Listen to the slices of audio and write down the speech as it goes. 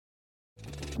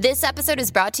This episode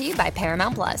is brought to you by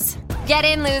Paramount Plus. Get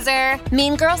in, loser!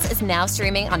 Mean Girls is now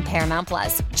streaming on Paramount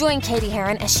Plus. Join Katie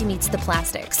Heron as she meets the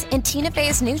plastics in Tina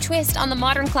Fey's new twist on the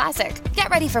modern classic.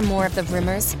 Get ready for more of the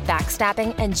rumors,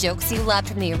 backstabbing, and jokes you loved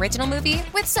from the original movie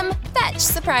with some fetch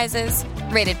surprises.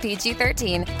 Rated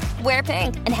PG-13. Wear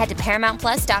pink and head to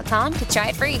ParamountPlus.com to try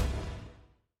it free.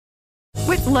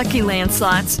 With Lucky Land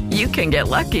Slots, you can get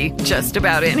lucky just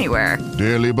about anywhere.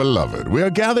 Dearly beloved, we are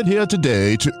gathered here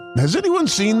today to... Has anyone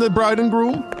seen the bride and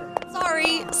groom?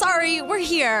 Sorry, we're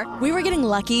here. We were getting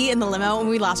lucky in the limo and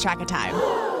we lost track of time.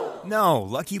 No,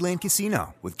 Lucky Land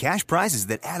Casino, with cash prizes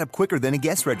that add up quicker than a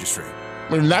guest registry.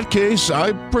 In that case,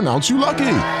 I pronounce you lucky.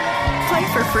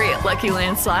 Play for free at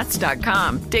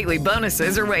LuckyLandSlots.com. Daily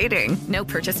bonuses are waiting. No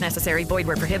purchase necessary. Void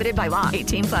where prohibited by law.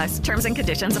 18+. Terms and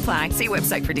conditions apply. See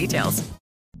website for details.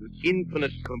 With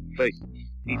infinite complacence,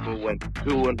 people went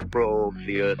to and fro of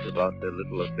the earth about their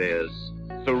little affairs,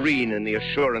 serene in the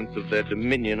assurance of their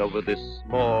dominion over this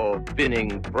small,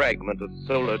 spinning fragment of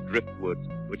solar driftwood,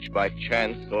 which by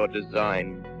chance or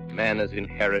design man has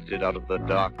inherited out of the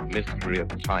dark mystery of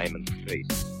time and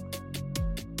space.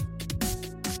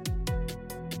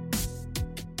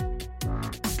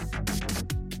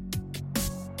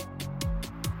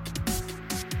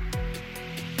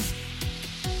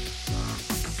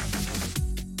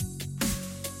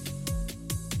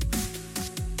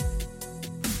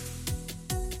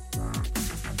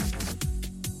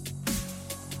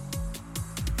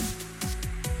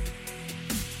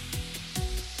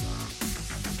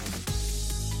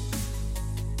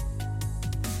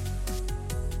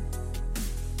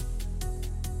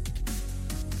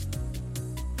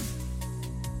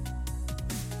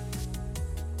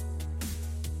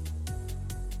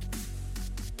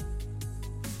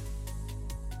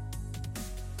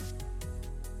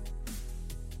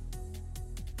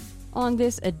 On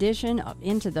this edition of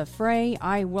Into the Fray,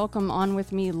 I welcome on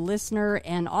with me listener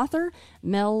and author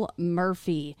Mel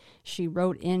Murphy. She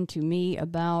wrote in to me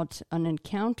about an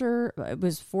encounter, it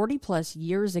was 40 plus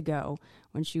years ago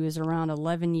when she was around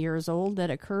 11 years old,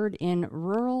 that occurred in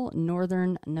rural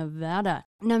northern Nevada.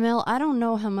 Now, Mel, I don't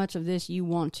know how much of this you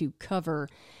want to cover,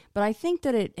 but I think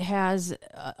that it has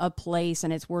a place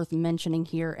and it's worth mentioning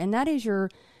here. And that is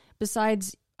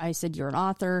besides, I said you're an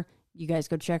author, you guys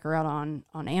go check her out on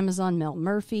Amazon, Mel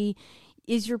Murphy,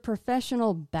 is your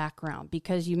professional background,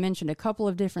 because you mentioned a couple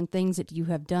of different things that you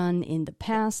have done in the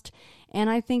past. And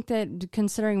I think that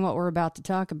considering what we're about to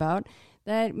talk about,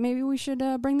 that maybe we should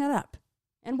bring that up.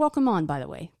 And welcome on, by the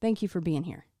way. Thank you for being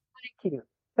here. Thank you.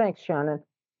 Thanks, Shannon.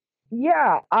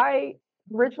 Yeah, I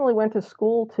originally went to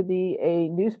school to be a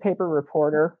newspaper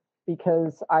reporter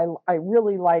because I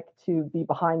really like to be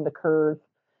behind the curve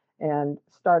and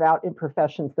start out in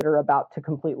professions that are about to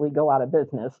completely go out of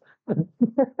business.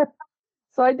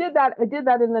 So I did that. I did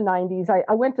that in the 90s.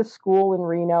 I went to school in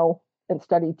Reno and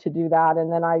studied to do that.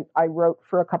 And then I wrote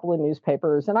for a couple of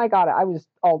newspapers and I got it. I was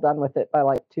all done with it by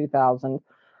like 2000.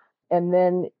 And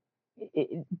then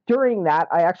during that,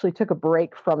 I actually took a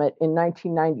break from it in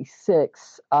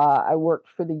 1996. I worked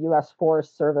for the U.S.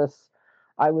 Forest Service.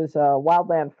 I was a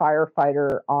wildland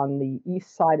firefighter on the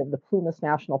east side of the Plumas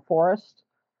National Forest.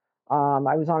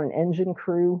 I was on an engine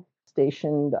crew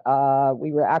stationed.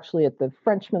 We were actually at the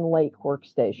Frenchman Lake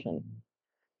workstation.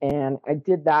 And I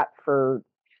did that for,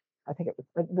 I think it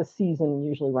was, the season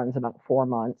usually runs about 4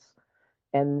 months.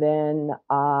 And then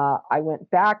I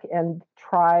went back and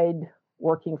tried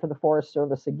working for the Forest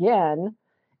Service again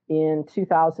in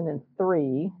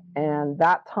 2003. And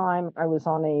that time I was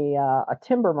on a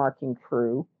timber marking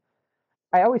crew.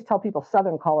 I always tell people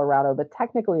Southern Colorado, but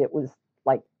technically it was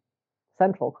like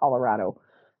Central Colorado,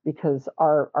 because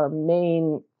our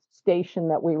main station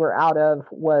that we were out of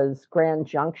was Grand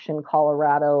Junction,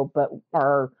 Colorado, but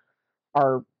our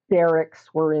barracks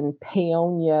were in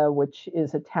Paonia, which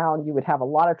is a town you would have a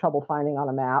lot of trouble finding on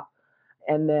a map.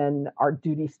 And then our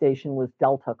duty station was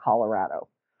Delta, Colorado.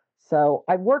 So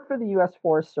I worked for the U.S.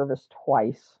 Forest Service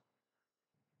twice.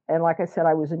 And like I said,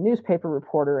 I was a newspaper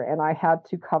reporter, and I had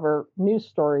to cover news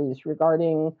stories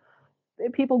regarding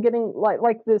people getting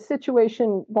like the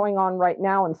situation going on right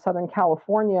now in Southern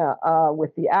California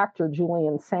with the actor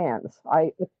Julian Sands.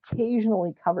 I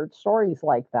occasionally covered stories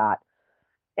like that.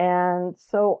 And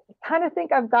so I kind of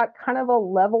think I've got kind of a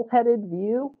level-headed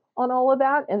view on all of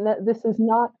that, and that this is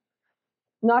not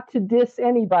to diss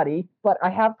anybody, but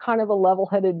I have kind of a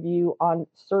level-headed view on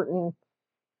certain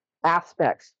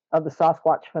aspects of the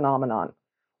Sasquatch phenomenon.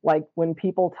 Like when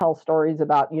people tell stories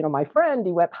about, my friend,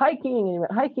 he went hiking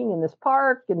in this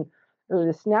park or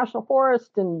this national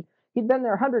forest, and he'd been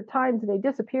there 100 times and they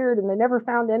disappeared and they never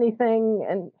found anything.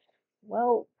 And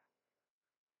well,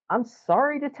 I'm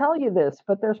sorry to tell you this,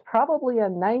 but there's probably a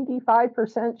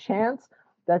 95% chance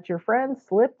that your friend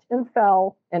slipped and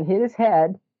fell and hit his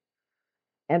head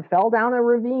and fell down a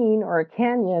ravine or a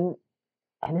canyon,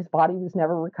 and his body was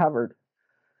never recovered.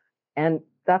 And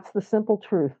that's the simple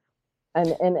truth.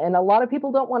 And a lot of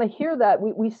people don't want to hear that.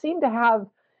 We seem to have,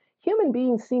 human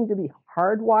beings seem to be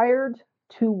hardwired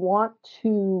to want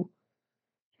to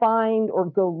find or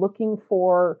go looking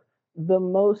for the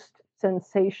most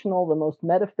sensational, the most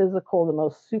metaphysical, the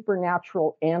most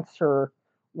supernatural answer,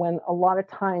 when a lot of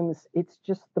times it's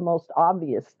just the most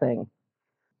obvious thing.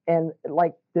 And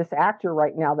like this actor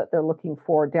right now that they're looking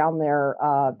for down there,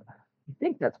 I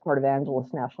think that's part of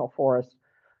Angeles National Forest.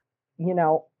 You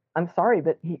know, I'm sorry,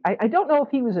 but I don't know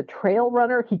if he was a trail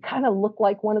runner. He kind of looked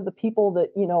like one of the people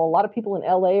that, a lot of people in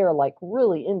LA are like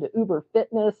really into uber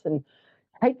fitness, and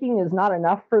hiking is not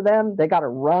enough for them. They got to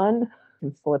run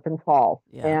and slip and fall.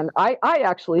 Yeah. And I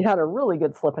actually had a really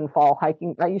good slip and fall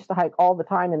hiking. I used to hike all the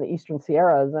time in the Eastern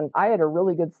Sierras, and I had a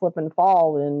really good slip and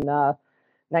fall in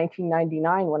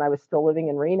 1999 when I was still living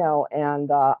in Reno,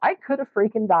 and I could have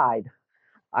freaking died.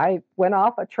 I went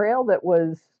off a trail that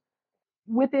was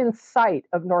within sight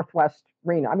of Northwest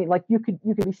Reno. I mean, like you could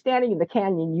be standing in the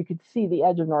canyon, you could see the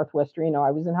edge of Northwest Reno.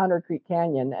 I was in Hunter Creek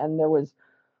Canyon, and there was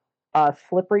a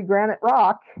slippery granite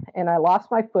rock, and I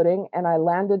lost my footing, and I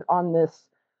landed on this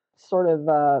sort of,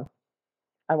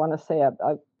 I want to say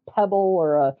a pebble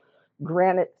or a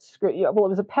granite scree. Well, it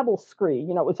was a pebble scree.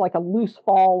 It was like a loose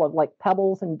fall of like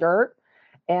pebbles and dirt,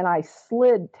 and I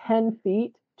slid 10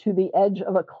 feet to the edge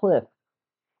of a cliff.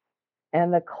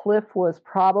 And the cliff was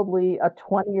probably a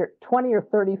 20 or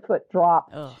 30 foot drop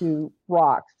to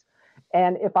rocks.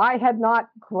 And if I had not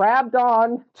grabbed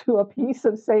on to a piece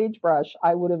of sagebrush,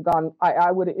 I would have gone,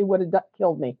 it would have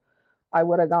killed me. I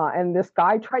would have gone. And this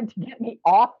guy tried to get me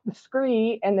off the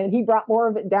scree, and then he brought more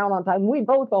of it down on time. We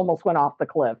both almost went off the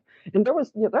cliff. And there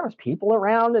was people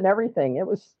around and everything. It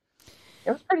was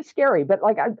pretty scary. But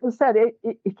like I said,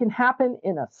 it can happen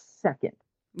in a second.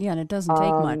 Yeah, and it doesn't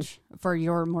take much for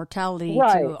your mortality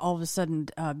to all of a sudden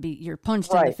you're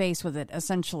punched in the face with it,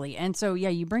 essentially. And so, yeah,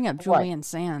 you bring up Julian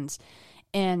Sands,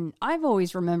 and I've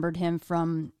always remembered him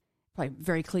from, probably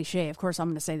very cliche, of course I'm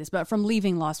going to say this, but from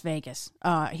Leaving Las Vegas.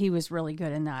 He was really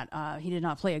good in that. He did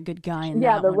not play a good guy in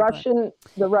that one.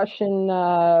 The Russian,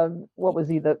 what was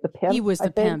he, the pimp? He was the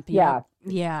pimp, yeah.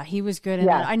 Yeah, he was good in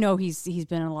that. I know he's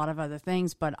been in a lot of other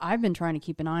things, but I've been trying to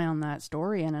keep an eye on that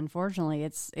story, and unfortunately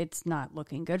it's not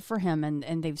looking good for him.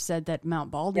 And they've said that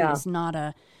Mount Baldy is not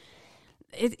a...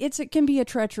 It can be a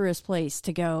treacherous place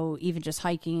to go, even just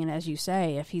hiking. And as you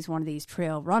say, if he's one of these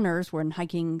trail runners when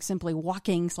simply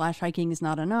walking/hiking is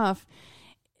not enough,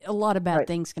 a lot of bad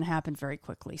things can happen very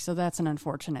quickly. So that's an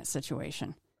unfortunate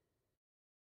situation.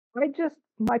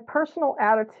 My personal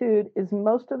attitude is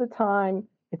most of the time,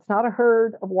 it's not a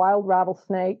herd of wild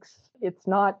rattlesnakes. It's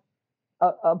not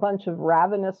a bunch of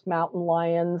ravenous mountain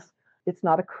lions. It's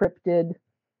not a cryptid.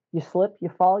 You slip, you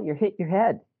fall, you hit your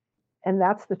head. And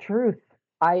that's the truth.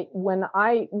 One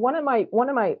of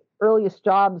my earliest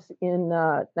jobs in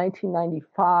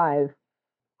 1995,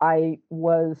 I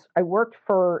worked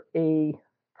for a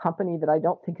company that I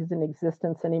don't think is in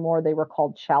existence anymore. They were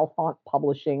called Chalfont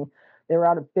Publishing. They were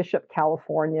out of Bishop,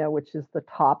 California, which is the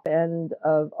top end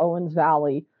of Owens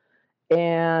Valley.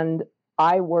 And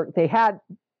they had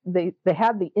the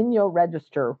Inyo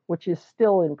Register, which is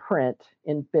still in print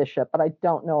in Bishop, but I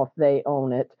don't know if they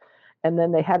own it. And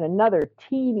then they had another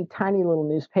teeny tiny little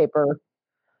newspaper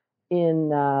in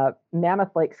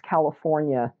Mammoth Lakes,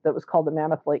 California, that was called the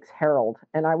Mammoth Lakes Herald.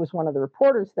 And I was one of the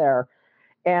reporters there.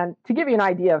 And to give you an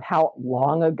idea of how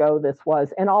long ago this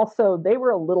was, and also they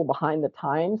were a little behind the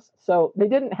times. So they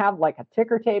didn't have like a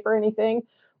ticker tape or anything,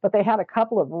 but they had a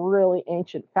couple of really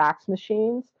ancient fax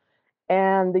machines.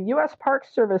 And the U.S. Park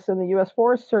Service and the U.S.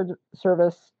 Forest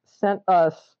Service sent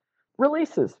us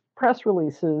press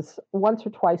releases, once or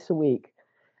twice a week.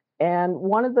 And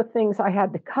one of the things I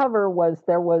had to cover was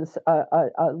there was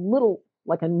a little,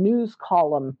 like a news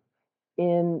column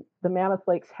in the Mammoth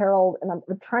Lakes Herald. And I'm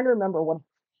trying to remember what it's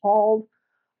called.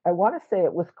 I want to say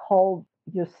it was called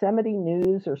Yosemite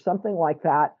News or something like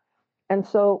that. And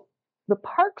so the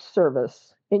Park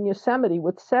Service in Yosemite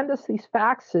would send us these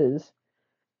faxes,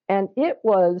 and it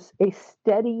was a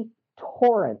steady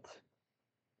torrent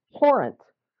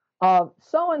of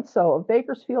so-and-so of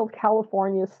Bakersfield,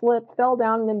 California, slipped, fell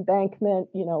down an embankment,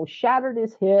 shattered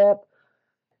his hip,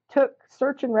 took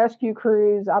search and rescue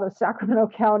crews out of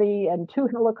Sacramento County and 2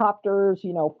 helicopters,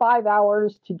 5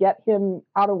 hours to get him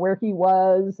out of where he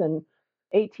was, and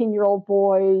 18-year-old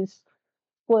boys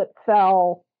slipped,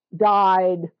 fell,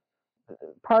 died.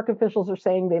 park officials are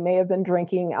saying they may have been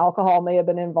drinking, alcohol may have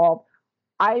been involved.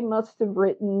 I must have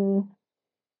written,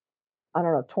 I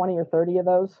don't know, 20 or 30 of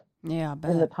those Yeah, I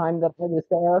bet. in the time that I was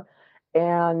there.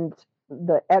 And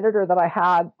the editor that I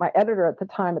had, my editor at the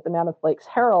time at the Mammoth Lakes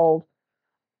Herald,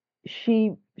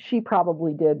 she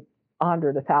probably did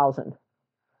 100, 1,000.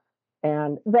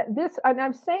 And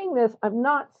I'm saying this, I'm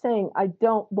not saying I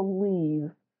don't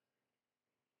believe.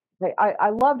 I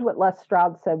loved what Les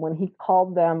Stroud said when he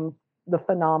called them the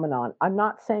phenomenon. I'm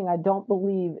not saying I don't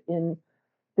believe in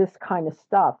this kind of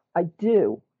stuff. I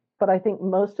do. But I think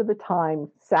most of the time,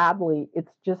 sadly,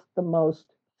 it's just the most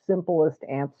simplest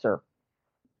answer.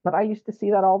 But I used to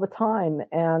see that all the time.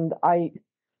 And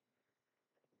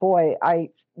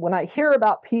when I hear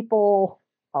about people,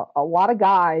 a lot of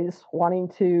guys wanting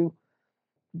to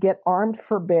get armed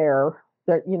for bear,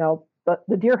 that,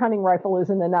 the deer hunting rifle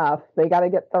isn't enough. They got to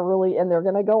get thoroughly, and they're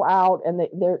going to go out, and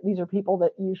these are people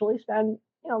that usually spend,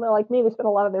 they're like me, they spend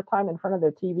a lot of their time in front of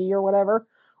their TV or whatever,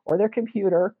 or their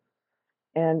computer,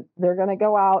 and they're going to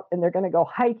go out and they're going to go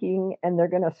hiking, and they're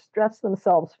going to stress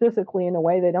themselves physically in a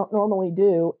way they don't normally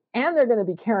do, and they're going to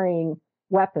be carrying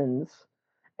weapons.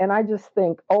 And I just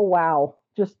think, oh, wow,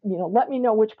 just, let me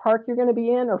know which park you're going to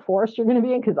be in or forest you're going to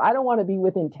be in, because I don't want to be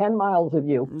within 10 miles of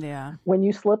you when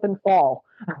you slip and fall.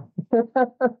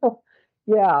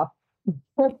 Yeah.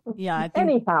 Yeah,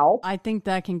 I think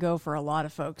that can go for a lot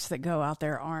of folks that go out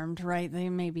there armed, right? They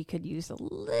maybe could use a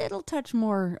little touch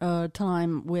more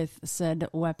time with said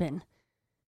weapon.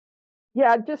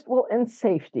 Yeah, and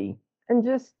safety. And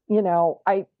just,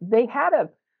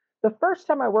 the first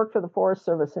time I worked for the Forest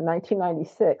Service in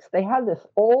 1996, they had this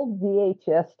old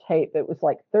VHS tape. It was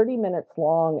like 30 minutes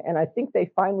long, and I think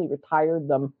they finally retired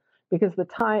them because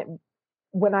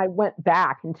when I went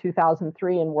back in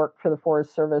 2003 and worked for the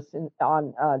Forest Service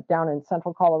down in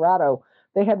central Colorado,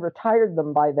 they had retired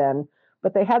them by then.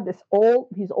 But they had these old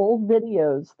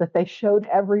videos that they showed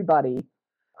everybody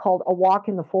called A Walk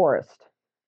in the Forest.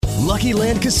 Lucky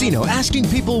Land Casino, asking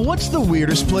people, what's the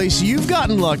weirdest place you've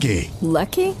gotten lucky?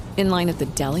 Lucky? In line at the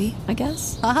deli, I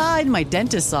guess? Aha, in my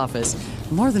dentist's office.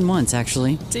 More than once,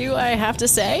 actually. Do I have to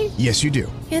say? Yes, you do.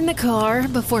 In the car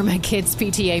before my kids'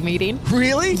 PTA meeting.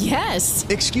 Really? Yes.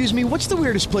 Excuse me, what's the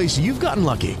weirdest place you've gotten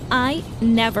lucky? I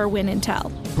never win and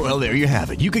tell. Well, there you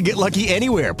have it. You can get lucky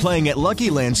anywhere, playing at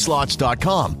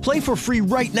LuckyLandSlots.com. Play for free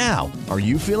right now. Are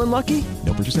you feeling lucky?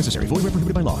 No purchase necessary. Void where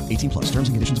prohibited by law. 18+. Terms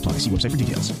and conditions apply. See website for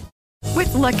details.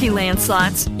 With Lucky Land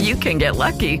Slots, you can get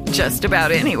lucky just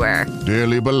about anywhere.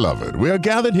 Dearly beloved, we are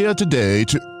gathered here today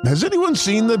to... Has anyone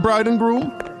seen the bride and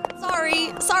groom?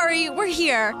 Sorry, we're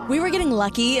here. We were getting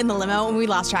lucky in the limo and we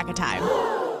lost track of time.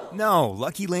 No,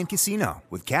 Lucky Land Casino,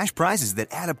 with cash prizes that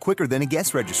add up quicker than a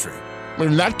guest registry.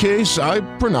 In that case, I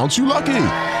pronounce you lucky.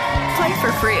 Play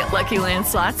for free at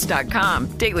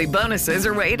LuckyLandSlots.com. Daily bonuses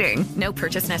are waiting. No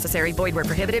purchase necessary. Void where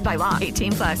prohibited by law.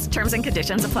 18+. Terms and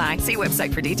conditions apply. See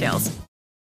website for details.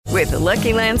 With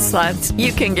Lucky Land Slots,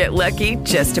 you can get lucky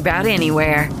just about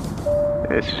anywhere.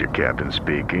 This is your captain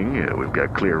speaking. We've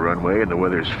got clear runway and the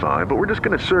weather's fine, but we're just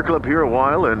going to circle up here a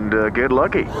while and get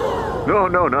lucky. No,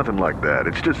 nothing like that.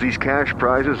 It's just these cash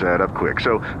prizes add up quick.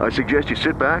 So I suggest you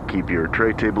sit back, keep your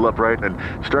tray table upright, and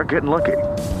start getting lucky.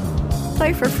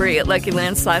 Play for free at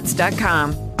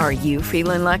LuckyLandSlots.com. Are you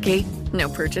feeling lucky? No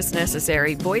purchase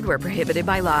necessary. Void where prohibited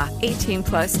by law.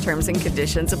 18+ terms and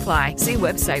conditions apply. See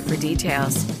website for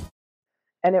details.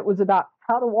 And it was about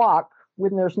how to walk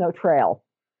when there's no trail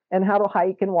and how to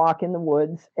hike and walk in the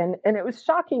woods. And it was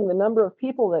shocking the number of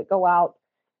people that go out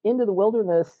into the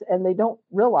wilderness and they don't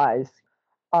realize.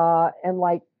 And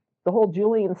like the whole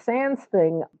Julian Sands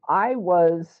thing, I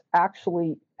was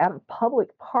actually at a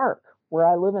public park where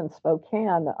I live in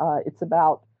Spokane. It's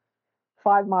about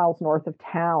 5 miles north of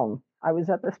town. I was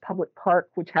at this public park,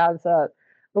 which has a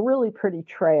really pretty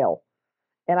trail.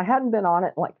 And I hadn't been on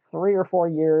it in like 3 or 4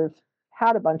 years,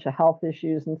 had a bunch of health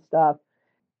issues and stuff.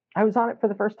 I was on it for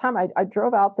the first time. I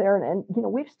drove out there and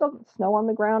we've still got snow on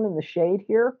the ground in the shade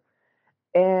here.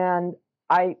 And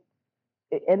the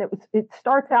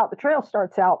trail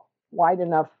starts out wide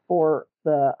enough for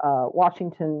the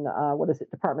Washington,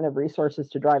 Department of Resources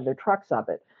to drive their trucks up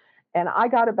it. And I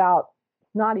got about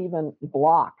not even a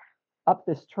block up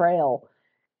this trail,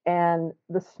 and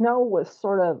the snow was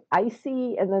sort of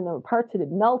icy, and then there were parts that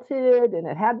had melted and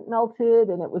it hadn't melted,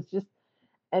 and it was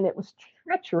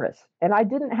treacherous. And I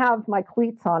didn't have my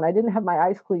cleats on. I didn't have my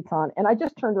ice cleats on. And I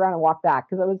just turned around and walked back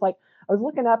because I was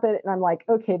looking up at it and I'm like,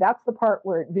 okay, that's the part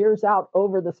where it veers out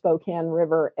over the Spokane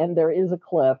River and there is a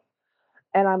cliff.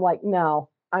 And I'm like, no,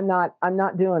 I'm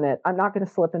not doing it. I'm not going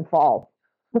to slip and fall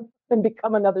and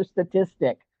become another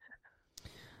statistic.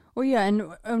 Well, yeah,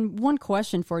 and one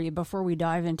question for you before we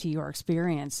dive into your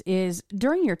experience is,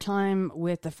 during your time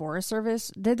with the Forest Service,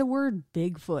 did the word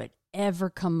Bigfoot ever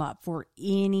come up for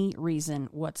any reason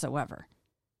whatsoever?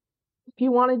 If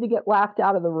you wanted to get laughed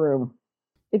out of the room,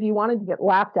 if you wanted to get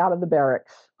laughed out of the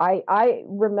barracks, I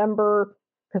remember,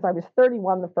 because I was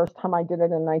 31 the first time I did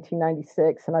it in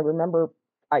 1996, and I remember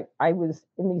I was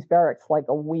in these barracks like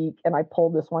a week, and I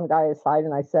pulled this one guy aside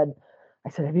and I said,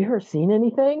 have you ever seen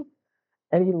anything?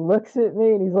 And he looks at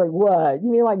me and he's like, what?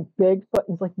 You mean like Bigfoot?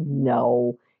 He's like,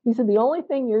 no. He said, the only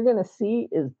thing you're going to see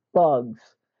is bugs.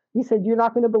 He said, you're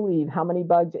not going to believe how many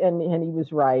bugs. And he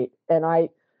was right. And I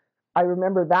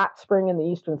remember that spring in the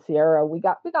Eastern Sierra, we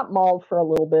got mauled for a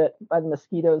little bit by the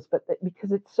mosquitoes, but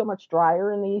because it's so much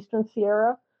drier in the Eastern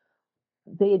Sierra,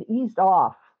 they had eased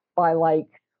off by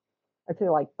I'd say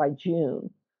by June.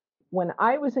 When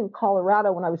I was in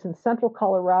Colorado, when I was in central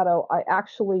Colorado,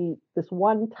 this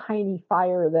one tiny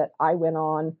fire that I went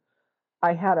on,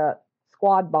 I had a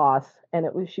squad boss, and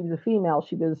she was a female.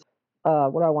 She was,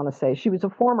 what do I want to say? She was a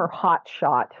former hot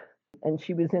shot, and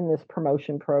she was in this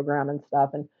promotion program and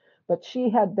stuff. But she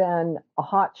had been a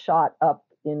hot shot up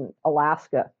in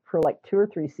Alaska for like 2 or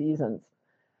 3 seasons.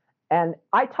 And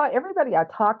everybody I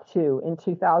talked to in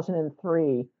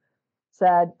 2003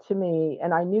 said to me,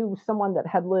 and I knew someone that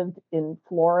had lived in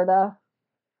Florida.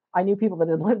 I knew people that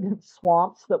had lived in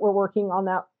swamps that were working on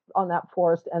that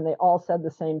forest, and they all said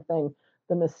the same thing.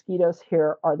 The mosquitoes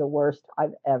here are the worst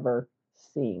I've ever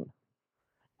seen.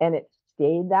 And it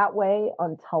stayed that way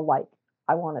until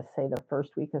I want to say the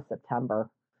first week of September.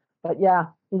 But yeah,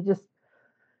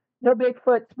 no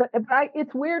Bigfoots. But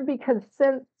it's weird because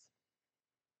since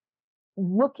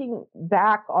looking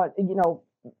back on,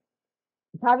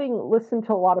 having listened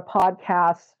to a lot of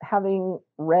podcasts, having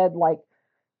read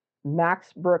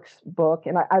Max Brooks' book,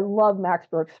 and I love Max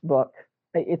Brooks' book.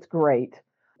 It's great.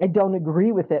 I don't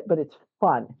agree with it, but it's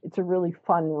fun. It's a really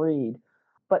fun read.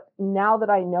 But now that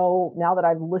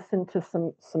I've listened to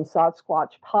some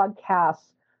Sasquatch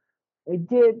podcasts, I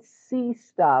did see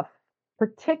stuff,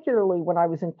 particularly when I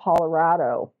was in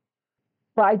Colorado.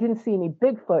 But I didn't see any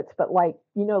Bigfoots, but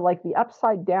the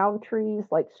upside down trees,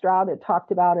 like Stroud had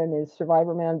talked about in his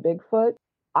Survivor Man Bigfoot,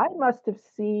 I must have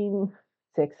seen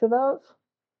 6 of those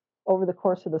over the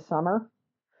course of the summer.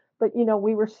 But,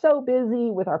 we were so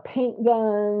busy with our paint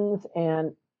guns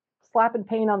and slapping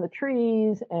paint on the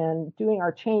trees and doing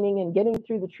our chaining and getting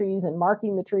through the trees and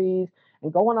marking the trees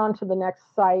and going on to the next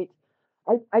site.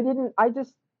 I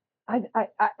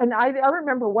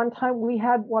remember one time we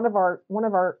had one of our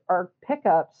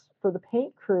pickups for the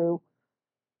paint crew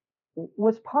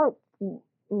was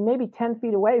maybe 10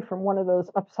 feet away from one of those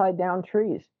upside down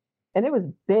trees, and it was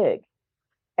big.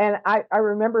 And I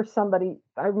remember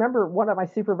one of my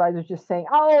supervisors just saying,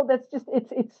 oh,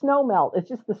 it's snow melt. It's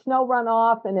just the snow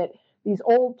runoff, and these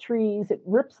old trees, it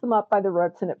rips them up by the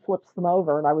roots and it flips them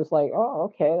over. And I was like, oh,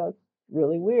 okay, that's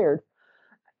really weird.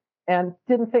 And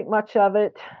didn't think much of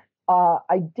it.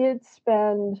 I did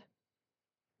spend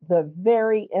the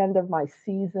very end of my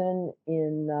season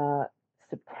in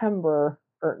September,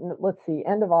 or let's see,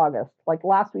 end of August, like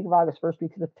last week of August, first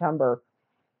week of September.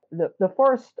 The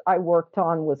forest I worked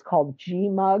on was called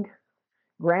GMUG,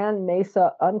 Grand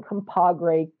Mesa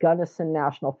Uncompahgre Gunnison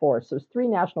National Forest. So it's 3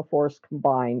 national forests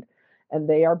combined, and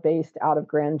they are based out of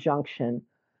Grand Junction.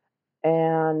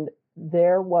 And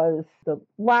there was the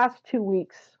last 2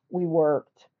 weeks we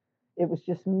worked, it was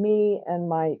just me and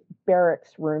my barracks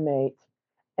roommate,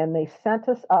 and they sent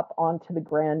us up onto the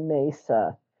Grand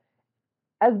Mesa.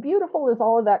 As beautiful as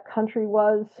all of that country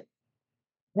was,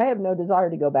 I have no desire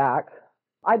to go back.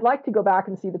 I'd like to go back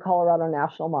and see the Colorado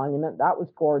National Monument. That was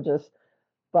gorgeous.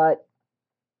 But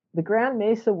the Grand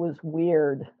Mesa was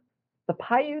weird. The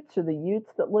Paiutes or the Utes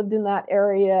that lived in that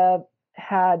area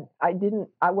I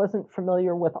wasn't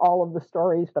familiar with all of the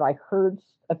stories, but I heard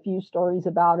a few stories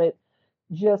about it.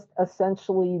 Just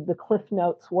essentially the cliff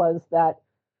notes was that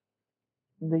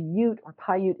the Ute or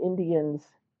Paiute Indians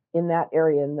in that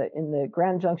area, in the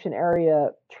Grand Junction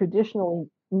area, traditionally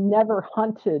never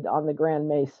hunted on the Grand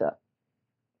Mesa.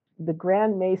 The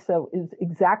Grand Mesa is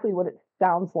exactly what it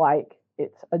sounds like.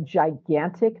 It's a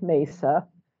gigantic mesa.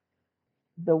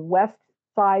 The west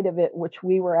side of it, which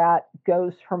we were at,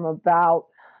 goes from about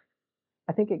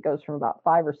 5,000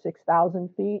 or 6,000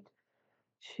 feet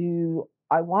to,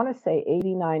 I want to say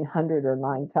 8,900 or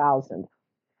 9,000.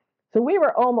 So we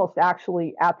were almost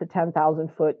actually at the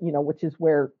 10,000 foot, which is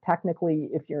where technically,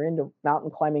 if you're into mountain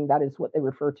climbing, that is what they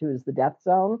refer to as the death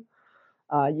zone.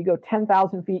 You go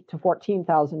 10,000 feet to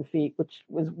 14,000 feet,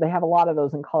 they have a lot of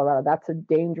those in Colorado. That's a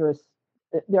dangerous,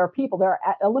 there are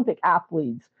Olympic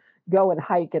athletes go and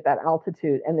hike at that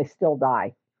altitude and they still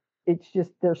die. It's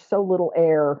just there's so little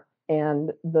air,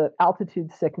 and the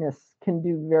altitude sickness can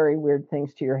do very weird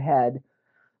things to your head.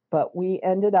 But we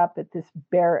ended up at this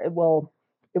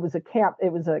it was a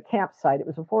campsite. It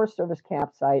was a Forest Service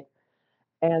campsite,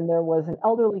 and there was an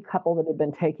elderly couple that had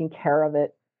been taking care of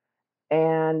it,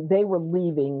 and they were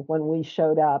leaving when we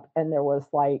showed up, and there was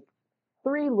like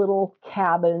three little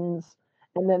cabins,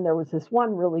 and then there was this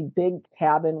one really big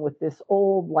cabin with this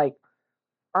old like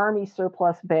army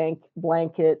surplus bank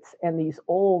blankets and these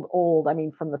old, I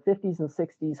mean, from the 50s and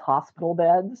 60s hospital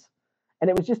beds. And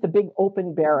it was just a big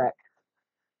open barrack.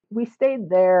 We stayed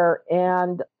there,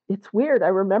 and it's weird. I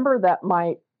remember that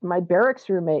my barracks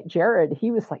roommate, Jared,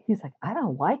 he's like, I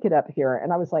don't like it up here.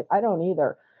 And I was like, I don't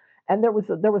either. And there was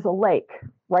a lake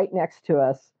right next to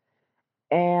us.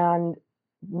 And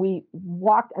we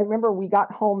walked, I remember we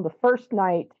got home the first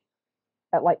night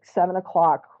at like 7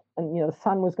 o'clock, and the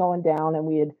sun was going down, and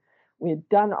we had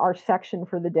done our section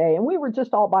for the day, and we were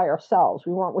just all by ourselves.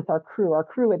 We weren't with our crew. Our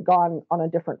crew had gone on a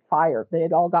different fire. They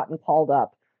had all gotten called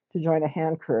up to join a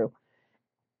hand crew.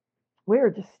 We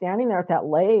were just standing there at that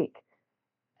lake,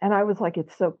 and I was like,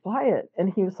 it's so quiet.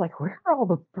 And he was like, where are all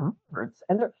the birds?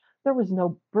 And there was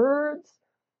no birds.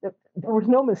 There was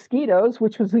no mosquitoes,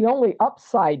 which was the only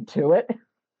upside to it.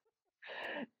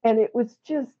 And it was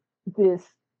just this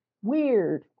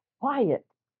weird quiet.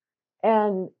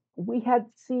 And we had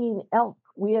seen elk.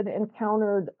 We had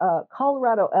encountered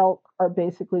Colorado elk are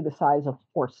basically the size of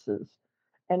horses.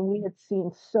 And we had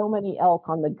seen so many elk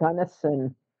on the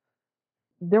Gunnison.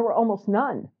 There were almost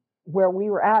none where we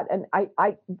were at. And I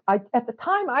at the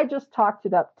time, I just talked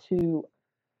it up to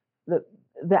the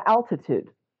altitude,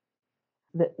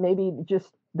 that maybe just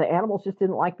the animals just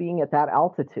didn't like being at that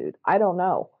altitude. I don't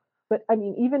know. But I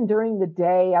mean, even during the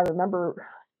day, I remember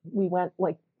we went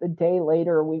like the day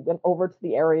later, we went over to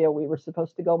the area we were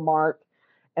supposed to go mark,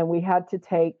 and we had to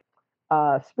take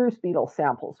spruce beetle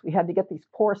samples. We had to get these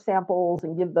pore samples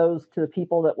and give those to the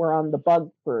people that were on the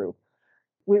bug crew.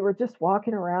 We were just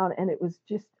walking around, and it was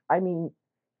just, I mean,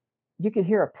 you could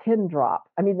hear a pin drop.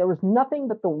 I mean, there was nothing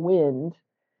but the wind,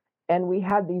 and we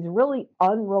had these really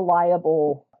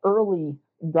unreliable early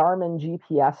Garmin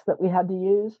GPS that we had to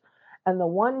use. And the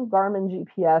one Garmin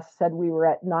GPS said we were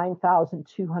at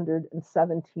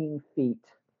 9,217 feet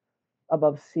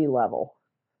above sea level.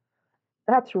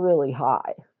 That's really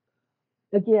high.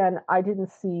 Again, I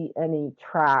didn't see any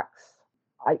tracks.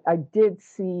 I did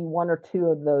see one or two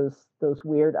of those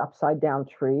weird upside down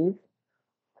trees.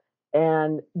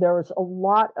 And there was a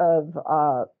lot of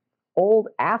old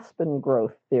aspen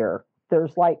growth there.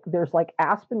 There's like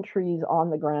aspen trees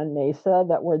on the Grand Mesa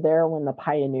that were there when the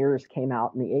pioneers came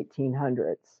out in the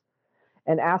 1800s.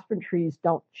 And aspen trees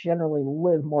don't generally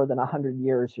live more than 100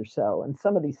 years or so. And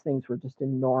some of these things were just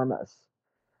enormous.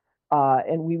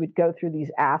 And we would go through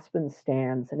these aspen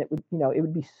stands, and it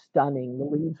would be stunning. The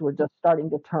leaves were just starting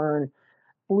to turn,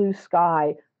 blue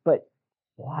sky, but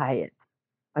quiet.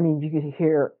 I mean, you could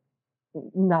hear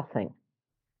nothing.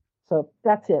 So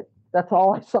that's it. That's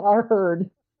all I saw or heard.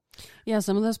 Yeah,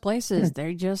 some of those places,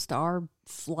 they just are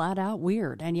flat out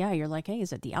weird. And yeah, you're like, hey,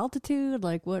 is it the altitude?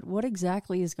 Like, what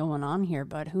exactly is going on here?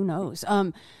 But who knows?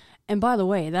 And by the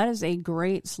way, that is a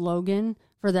great slogan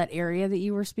for that area that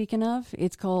you were speaking of.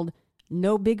 It's called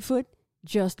No Bigfoot,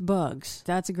 Just Bugs.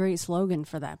 That's a great slogan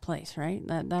for that place, right?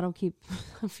 That'll keep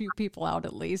a few people out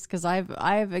at least, because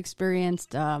I've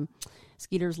experienced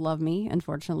skeeters love me,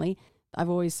 unfortunately. I've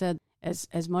always said,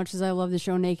 as much as I love the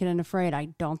show Naked and Afraid, I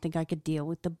don't think I could deal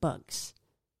with the bugs.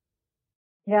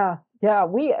 Yeah.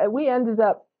 We ended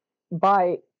up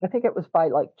I think it was by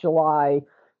like July,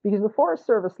 because the Forest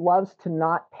Service loves to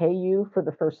not pay you for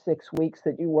the first 6 weeks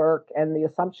that you work, and the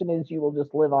assumption is you will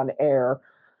just live on air.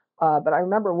 But I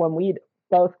remember when we'd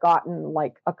both gotten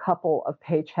like a couple of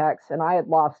paychecks, and I had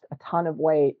lost a ton of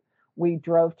weight, we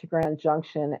drove to Grand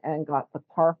Junction and got the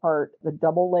Carhartt, the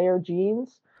double layer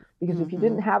jeans. Because if you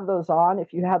didn't have those on,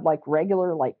 if you had like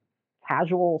regular, like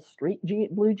casual street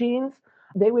blue jeans,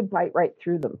 they would bite right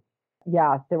through them.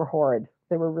 Yeah, they were horrid.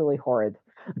 They were really horrid.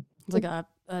 It's like a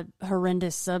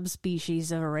horrendous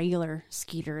subspecies of a regular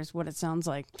skeeter is what it sounds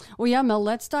like. Well, yeah, Mel,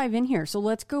 let's dive in here. So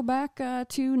let's go back to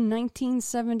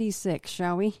 1976,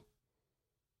 shall we?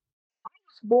 I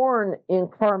was born in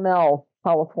Carmel,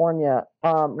 California.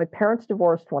 My parents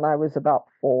divorced when I was about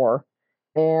 4,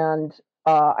 and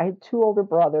I had 2 older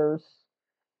brothers,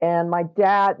 and my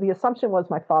dad, the assumption was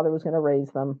my father was going to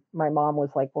raise them. My mom was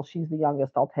like, well, she's the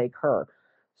youngest, I'll take her.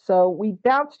 So we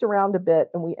bounced around a bit,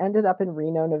 and we ended up in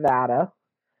Reno, Nevada.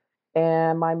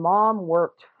 And my mom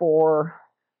worked for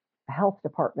a health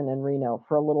department in Reno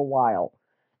for a little while.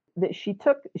 that she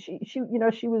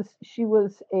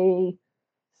was a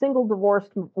single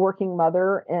divorced working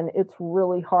mother, and it's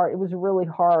really hard. It was really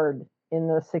hard in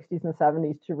the 60s and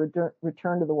 70s to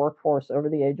return to the workforce over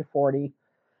the age of 40.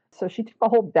 So she took a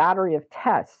whole battery of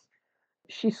tests.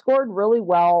 She scored really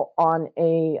well on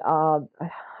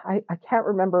I can't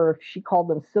remember if she called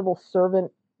them civil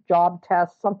servant job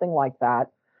tests, something like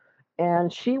that.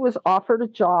 And she was offered a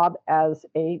job as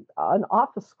an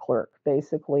office clerk,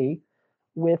 basically,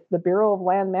 with the Bureau of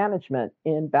Land Management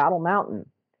in Battle Mountain.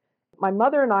 My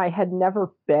mother and I had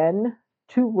never been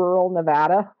to rural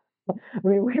Nevada. I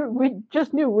mean, we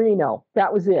just knew Reno.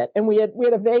 That was it. And we had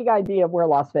a vague idea of where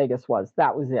Las Vegas was.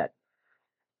 That was it.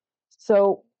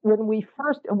 So when we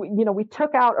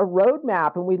took out a road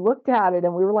map and we looked at it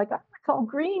and we were like, oh, it's all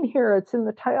green here. It's in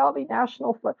the Tioga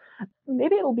National Forest.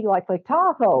 Maybe it'll be like Lake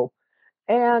Tahoe.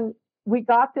 And we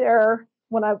got there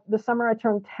the summer I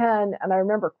turned 10, and I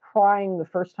remember crying the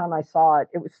first time I saw it.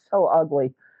 It was so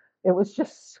ugly. It was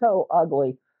just so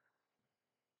ugly.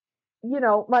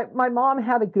 My mom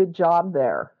had a good job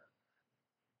there.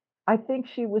 I think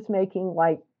she was making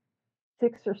like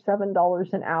 $6 or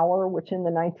 $7 an hour, which in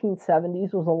the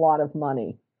 1970s was a lot of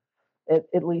money,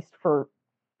 at least for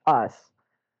us.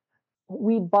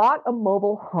 We bought a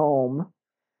mobile home.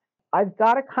 I've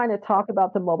got to kind of talk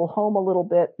about the mobile home a little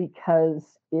bit because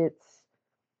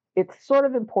it's sort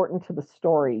of important to the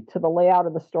story, to the layout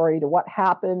of the story, to what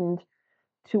happened,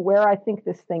 to where I think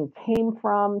this thing came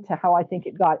from, to how I think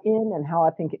it got in and how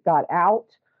I think it got out.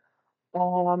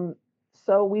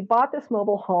 So we bought this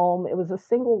mobile home. It was a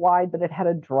single wide, but it had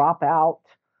a dropout.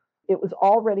 It was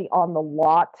already on the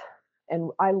lot,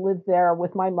 and I lived there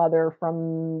with my mother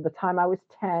from the time I was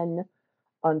 10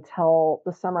 until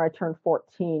the summer I turned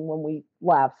 14 when we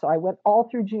left. So I went all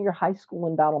through junior high school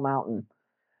in Battle Mountain.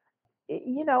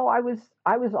 I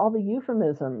was all the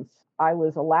euphemisms. I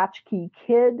was a latchkey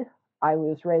kid. I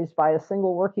was raised by a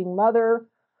single working mother.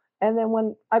 And then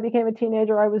when I became a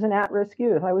teenager, I was an at-risk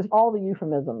youth. I was all the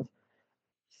euphemisms.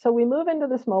 So we moved into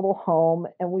this mobile home,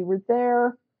 and we were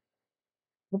there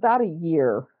about a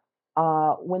year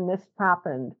when this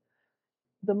happened.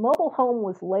 The mobile home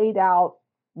was laid out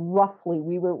roughly.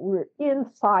 We were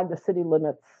inside the city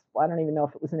limits. I don't even know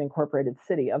if it was an incorporated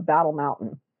city of Battle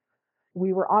Mountain.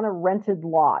 We were on a rented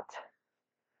lot.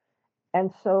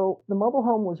 And so the mobile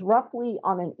home was roughly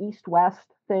on an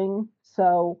east-west thing.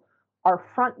 So our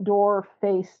front door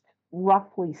faced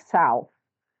roughly south,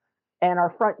 and our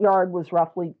front yard was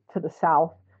roughly to the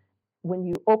south. When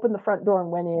you opened the front door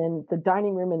and went in, the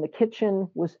dining room and the kitchen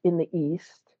was in the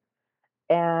east,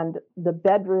 and the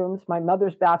bedrooms, my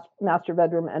mother's master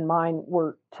bedroom and mine,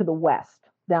 were to the west,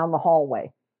 down the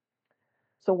hallway.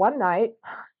 So one night,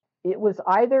 it was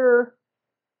either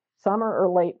summer or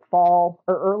late fall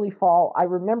or early fall. I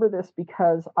remember this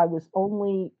because I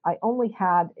only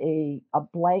had a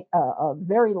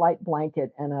very light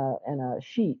blanket and a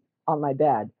sheet on my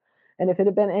bed. And if it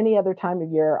had been any other time of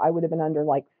year, I would have been under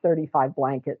like 35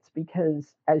 blankets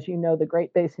because, as you know, the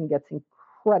Great Basin gets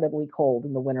incredibly cold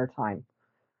in the wintertime.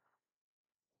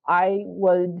 I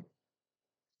would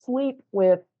sleep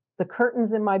with the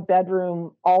curtains in my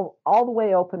bedroom all the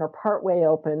way open or part way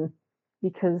open,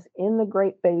 because in the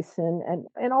Great Basin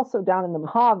and also down in the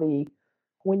Mojave,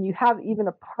 when you have even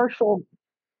a partial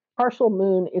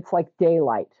moon, it's like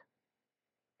daylight.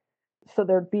 So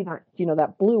there'd be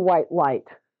that blue-white light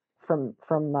from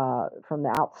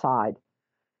the outside.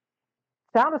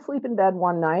 Sound asleep in bed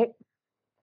one night.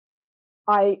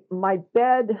 My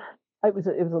bed, it was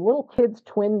a little kid's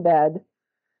twin bed,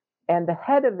 and the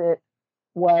head of it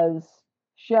was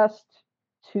just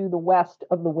to the west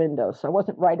of the window. So I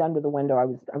wasn't right under the window. I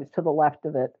was to the left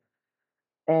of it,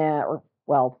 to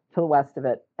the west of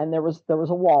it, and there was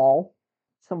a wall.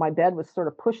 So my bed was sort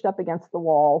of pushed up against the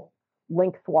wall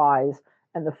lengthwise,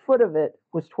 and the foot of it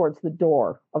was towards the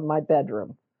door of my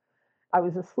bedroom. I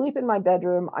was asleep in my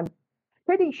bedroom. I'm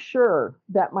pretty sure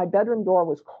that my bedroom door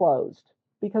was closed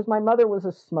because my mother was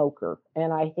a smoker,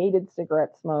 and I hated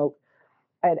cigarette smoke.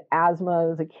 I had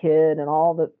asthma as a kid and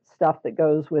all the stuff that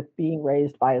goes with being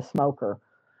raised by a smoker.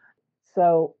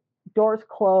 So doors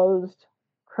closed,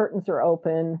 curtains are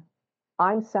open,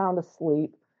 I'm sound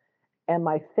asleep, and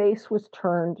my face was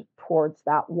turned towards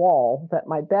that wall that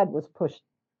my bed was pushed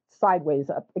sideways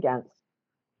up against.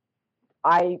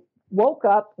 I woke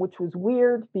up, which was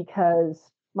weird because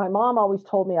my mom always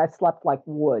told me I slept like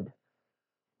wood.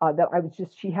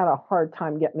 She had a hard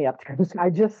time getting me up because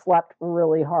I just slept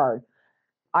really hard.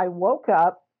 I woke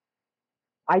up.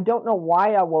 I don't know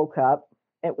why I woke up.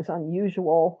 It was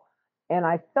unusual. And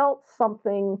I felt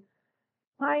something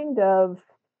kind of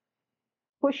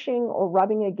pushing or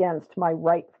rubbing against my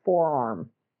right forearm.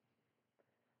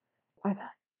 And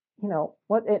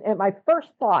my first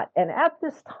thought, and at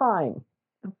this time,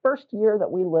 the first year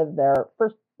that we lived there,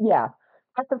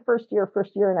 at the first year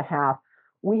and a half,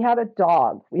 we had a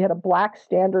dog. We had a black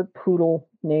standard poodle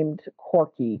named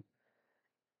Corky.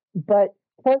 But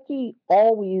Corky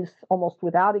always, almost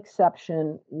without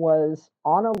exception, was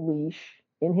on a leash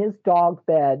in his dog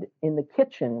bed in the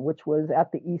kitchen, which was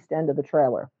at the east end of the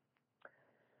trailer.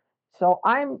 So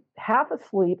I'm half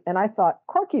asleep, and I thought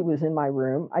Corky was in my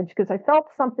room because I felt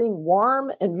something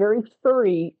warm and very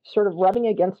furry sort of rubbing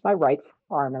against my right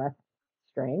arm, and I thought,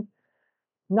 strange,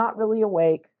 not really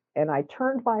awake, and I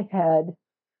turned my head,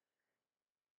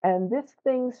 and this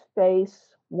thing's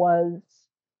face was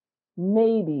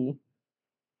maybe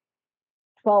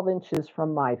 12 inches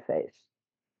from my face.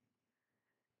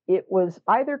 It was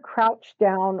either crouched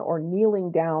down or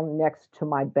kneeling down next to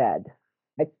my bed.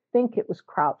 I think it was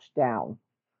crouched down.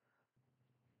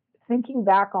 Thinking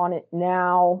back on it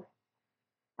now,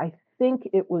 I think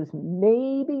it was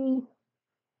maybe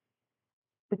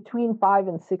between 5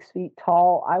 and 6 feet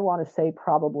tall. I want to say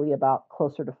probably about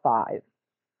closer to 5.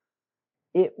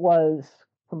 It was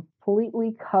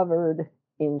completely covered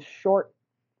in short,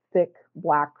 thick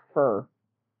black fur,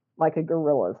 like a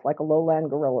gorilla's, like a lowland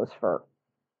gorilla's fur.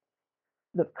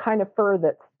 The kind of fur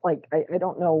that, like, I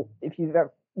don't know if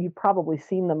you've probably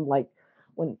seen them, like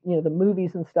when, the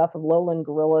movies and stuff of lowland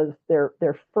gorillas, their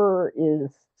fur is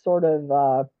sort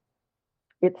of,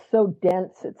 it's so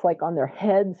dense. It's like on their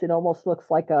heads, it almost looks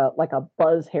like a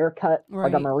buzz haircut,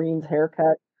 Right. like a Marine's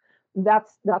haircut.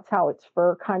 That's how its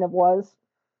fur kind of was.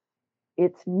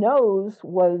 Its nose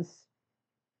was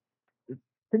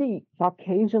pretty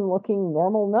Caucasian looking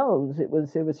normal nose. It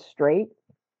was straight.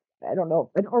 I don't know.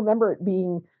 I don't remember it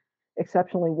being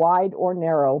exceptionally wide or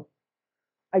narrow.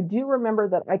 I do remember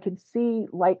that I could see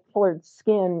light colored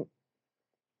skin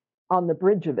on the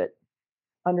bridge of it,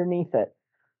 underneath it.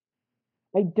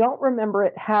 I don't remember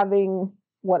it having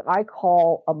what I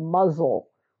call a muzzle,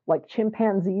 like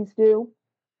chimpanzees do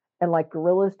and like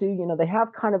gorillas do. They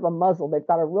have kind of a muzzle. They've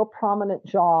got a real prominent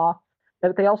jaw,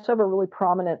 but they also have a really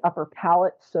prominent upper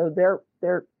palate. So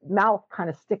their mouth kind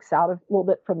of sticks out a little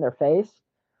bit from their face.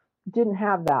 Didn't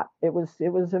have that. It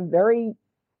was a very,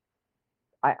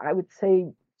 I would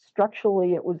say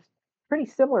structurally, it was pretty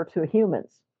similar to a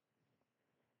human's,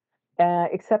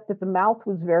 except that the mouth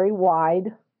was very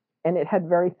wide and it had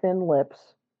very thin lips.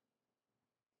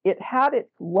 It had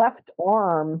its left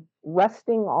arm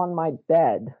resting on my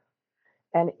bed,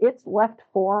 and its left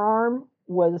forearm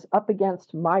was up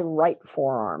against my right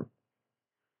forearm.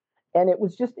 And it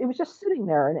was just sitting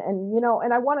there.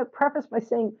 And I want to preface by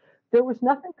saying there was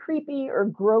nothing creepy or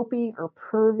gropey or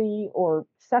pervy or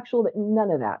sexual,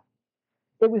 none of that.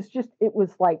 It was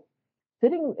like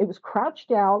sitting, it was crouched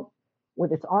down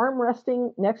with its arm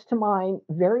resting next to mine,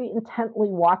 very intently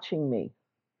watching me.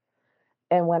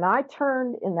 And when I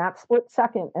turned in that split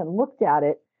second and looked at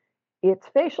it, its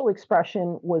facial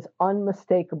expression was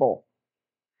unmistakable.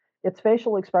 Its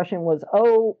facial expression was,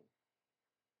 oh.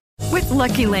 With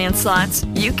Lucky Land Slots,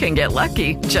 you can get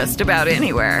lucky just about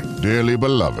anywhere. Dearly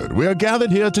beloved, we are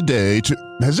gathered here today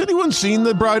to... Has anyone seen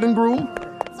the bride and groom?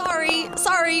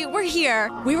 Sorry, we're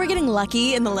here. We were getting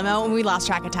lucky in the limo and we lost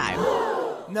track of time.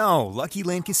 No, Lucky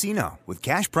Land Casino, with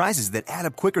cash prizes that add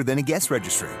up quicker than a guest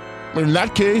registry. In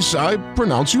that case, I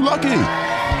pronounce you lucky.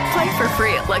 Play for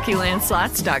free at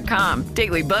LuckyLandSlots.com.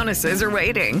 Daily bonuses are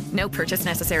waiting. No purchase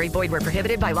necessary. Void where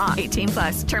prohibited by law.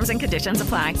 18+. Terms and conditions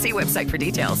apply. See website for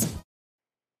details.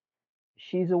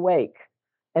 She's awake.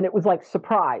 And it was like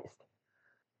surprised.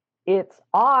 Its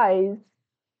eyes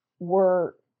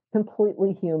were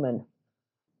completely human.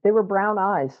 They were brown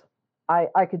eyes.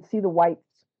 I could see the whites,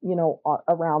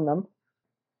 around them.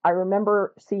 I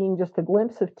remember seeing just a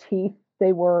glimpse of teeth.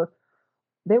 They were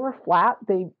flat.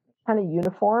 They kind of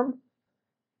uniform.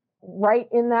 Right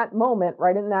in that moment,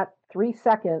 right in that 3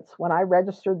 seconds when I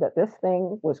registered that this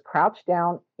thing was crouched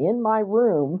down in my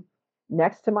room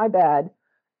next to my bed,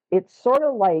 it sort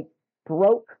of like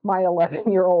broke my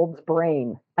 11-year-old's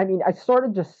brain. I mean, I sort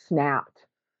of just snapped.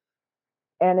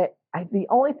 And the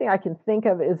only thing I can think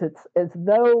of is it's as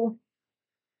though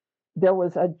there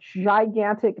was a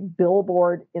gigantic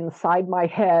billboard inside my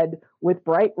head with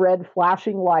bright red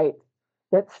flashing light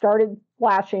that started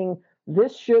flashing,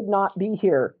 "This should not be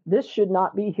here. This should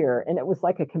not be here." And it was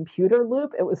like a computer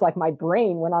loop. It was like my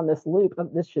brain went on this loop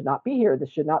of, "This should not be here. This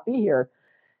should not be here."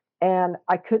 And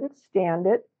I couldn't stand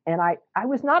it. And I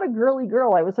was not a girly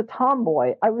girl. I was a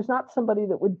tomboy. I was not somebody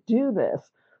that would do this.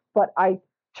 But I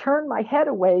turned my head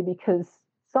away because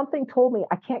something told me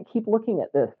I can't keep looking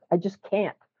at this. I just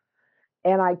can't.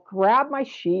 And I grabbed my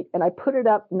sheet and I put it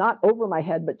up, not over my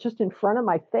head, but just in front of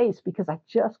my face because I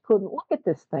just couldn't look at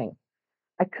this thing.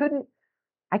 I couldn't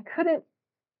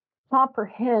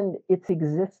comprehend its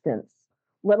existence,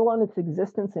 let alone its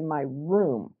existence in my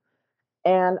room.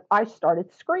 And I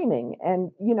started screaming.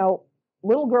 And,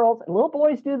 little girls and little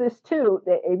boys do this too.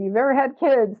 If you've ever had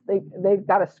kids, they've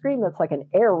got a scream that's like an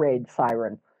air raid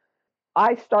siren.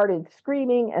 I started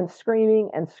screaming and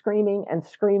screaming and screaming and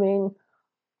screaming.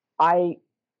 I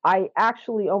I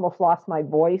actually almost lost my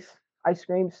voice. I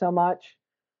screamed so much.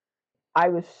 I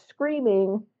was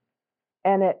screaming,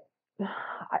 and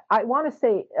I want to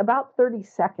say about 30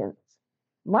 seconds.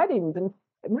 Might even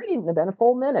have been a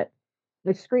full minute.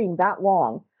 I screamed that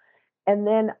long. And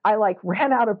then I like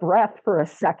ran out of breath for a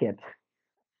second.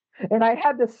 And I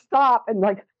had to stop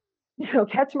and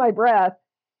catch my breath.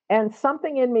 And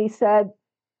something in me said,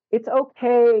 it's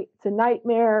okay. It's a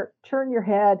nightmare. Turn your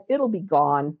head. It'll be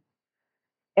gone.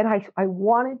 And I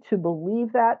wanted to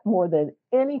believe that more than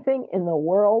anything in the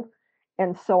world.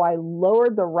 And so I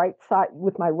lowered the right side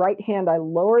with my right hand. I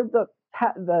lowered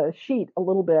the sheet a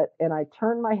little bit and I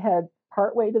turned my head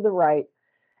partway to the right.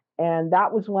 And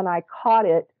that was when I caught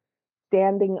it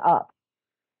standing up.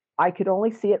 I could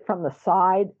only see it from the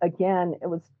side. Again, it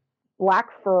was black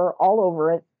fur all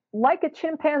over it, like a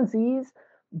chimpanzee's,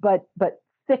 but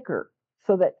thicker,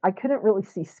 so that I couldn't really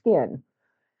see skin.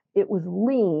 It was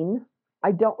lean.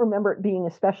 I don't remember it being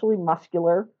especially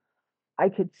muscular. I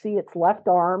could see its left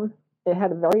arm. It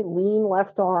had a very lean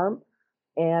left arm,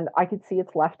 and I could see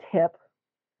its left hip.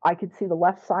 I could see the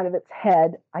left side of its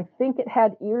head. I think it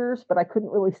had ears, but I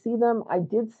couldn't really see them. I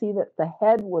did see that the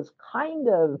head was kind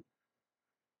of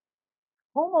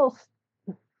almost,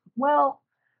 well,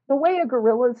 the way a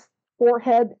gorilla's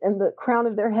forehead and the crown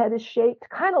of their head is shaped,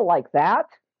 kind of like that,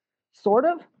 sort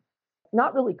of.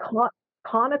 Not really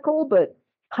conical, but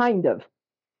kind of.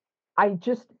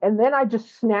 And then I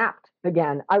just snapped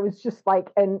again. I was just like,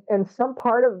 and some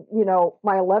part of,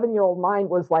 my 11-year-old mind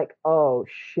was like, oh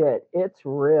shit, it's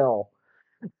real.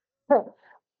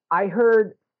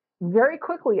 Very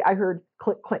quickly, I heard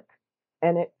click, click.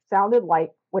 And it sounded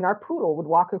like when our poodle would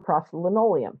walk across the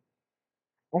linoleum.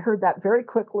 I heard that very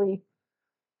quickly.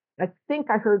 I think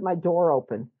I heard my door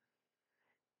open.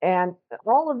 And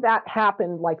all of that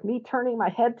happened like me turning my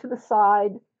head to the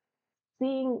side,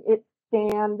 seeing it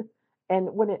stand.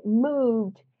 And when it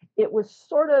moved, it was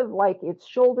sort of like its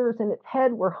shoulders and its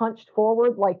head were hunched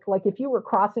forward, like if you were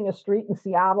crossing a street in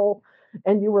Seattle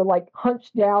and you were like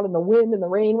hunched down and the wind and the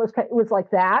rain it was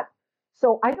like that.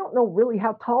 So I don't know really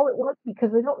how tall it was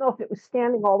because I don't know if it was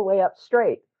standing all the way up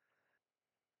straight.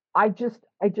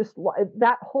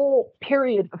 That whole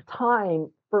period of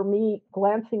time for me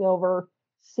glancing over,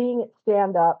 seeing it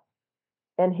stand up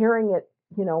and hearing it,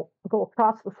 go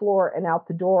across the floor and out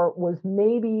the door was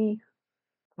maybe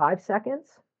 5 seconds,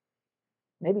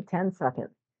 maybe 10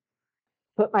 seconds.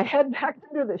 Put my head back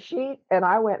under the sheet and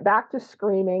I went back to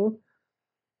screaming.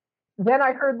 Then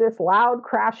I heard this loud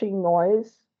crashing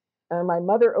noise and my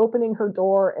mother opening her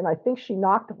door, and I think she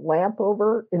knocked a lamp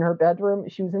over in her bedroom.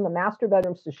 She was in the master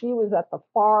bedroom, so she was at the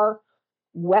far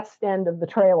west end of the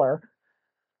trailer.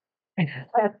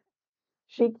 And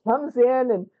she comes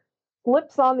in and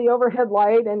flips on the overhead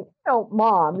light, and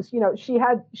moms, she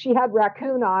had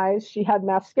raccoon eyes. She had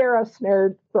mascara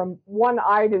smeared from one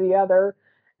eye to the other,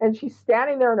 and she's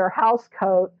standing there in her house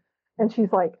coat, and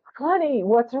she's like, "Honey,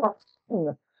 what's wrong?"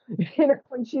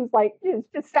 When she's like, she's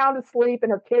just sound asleep,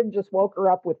 and her kid just woke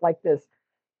her up with like this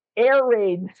air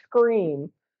raid scream.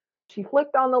 She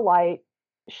flicked on the light.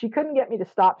 She couldn't get me to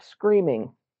stop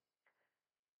screaming,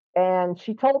 and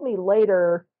she told me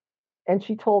later. And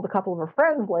she told a couple of her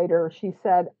friends later, she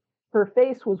said her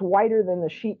face was whiter than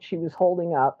the sheet she was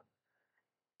holding up.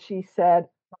 She said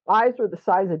her eyes were the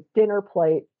size of dinner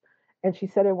plate. And she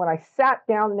said, and when I sat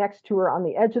down next to her on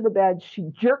the edge of the bed, she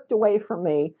jerked away from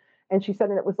me. And she said,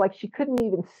 and it was like she couldn't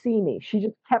even see me. She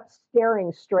just kept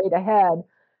staring straight ahead.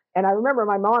 And I remember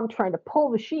my mom trying to pull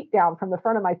the sheet down from the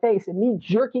front of my face and me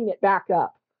jerking it back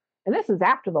up. And this is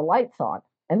after the light's on,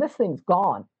 and this thing's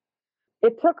gone.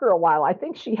 It took her a while. I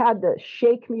think she had to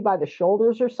shake me by the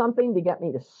shoulders or something to get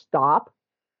me to stop.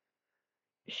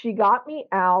 She got me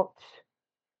out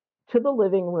to the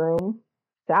living room,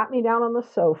 sat me down on the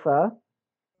sofa,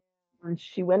 and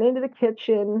she went into the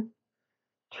kitchen,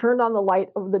 turned on the light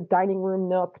of the dining room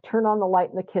nook, turned on the light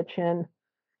in the kitchen.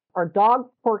 Our dog,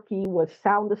 Porky, was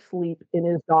sound asleep in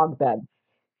his dog bed.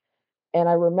 And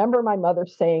I remember my mother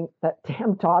saying, that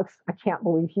damn dog, I can't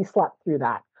believe he slept through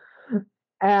that.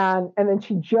 And then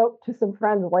she joked to some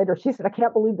friends later. She said, I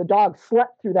can't believe the dog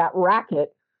slept through that racket.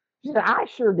 She said, I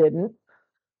sure didn't.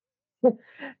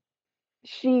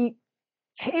 she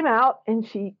came out and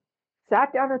she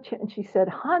sat down her chair and she said,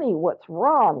 "Honey, what's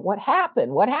wrong? What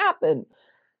happened? What happened?"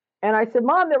 And I said,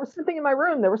 "Mom, there was something in my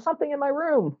room. There was something in my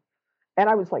room." And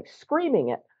I was like screaming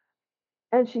it.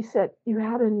 And she said, "You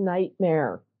had a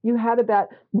nightmare. You had a bad."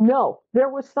 No, there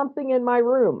was something in my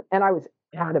room. And I was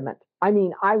adamant. I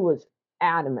mean, I was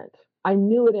adamant. I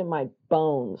knew it in my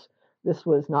bones. This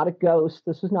was not a ghost.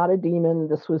 This was not a demon.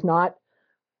 This was not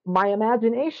my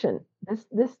imagination.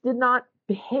 This did not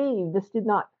behave. This did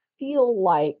not feel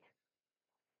like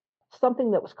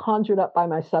something that was conjured up by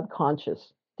my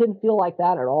subconscious. Didn't feel like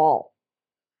that at all.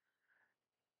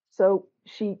 So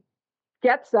she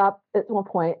gets up at one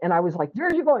point and I was like, "Where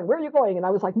are you going? Where are you going?" And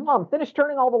I was like, "Mom, finish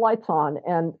turning all the lights on."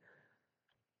 And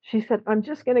she said, "I'm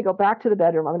just going to go back to the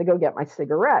bedroom. I'm going to go get my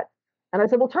cigarette." And I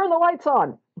said, "Well, turn the lights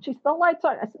on." And she said, "The lights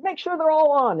on." I said, "Make sure they're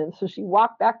all on." And so she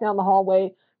walked back down the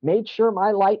hallway, made sure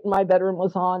my light in my bedroom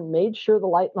was on, made sure the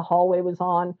light in the hallway was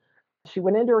on. She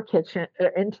went into her kitchen,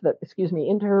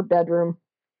 into her bedroom,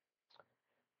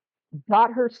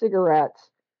 got her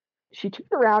cigarettes. She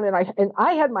turned around and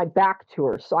I had my back to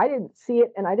her, so I didn't see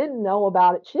it and I didn't know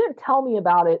about it. She didn't tell me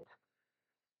about it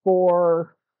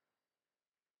for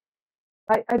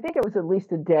I think it was at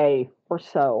least a day or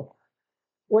so.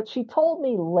 What she told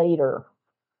me later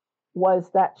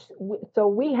was that so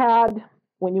we had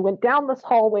when you went down this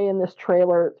hallway in this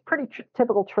trailer, it's pretty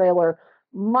typical trailer.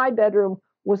 My bedroom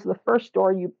was the first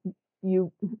door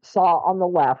you saw on the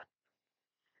left.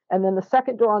 And then the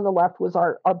second door on the left was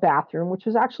our bathroom, which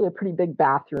was actually a pretty big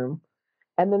bathroom.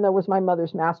 And then there was my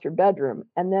mother's master bedroom.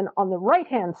 And then on the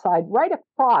right-hand side, right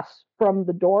across from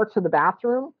the door to the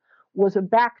bathroom, was a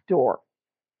back door.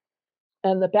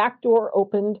 And the back door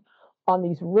opened on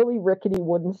these really rickety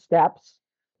wooden steps.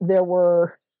 There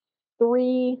were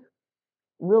 3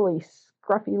 really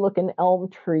scruffy-looking elm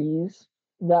trees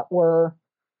that were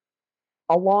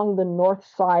along the north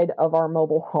side of our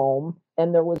mobile home.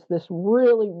 And there was this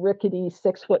really rickety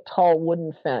 6-foot tall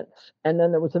wooden fence. And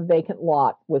then there was a vacant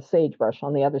lot with sagebrush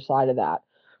on the other side of that.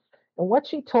 And what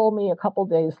she told me a couple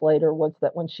days later was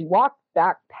that when she walked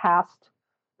back past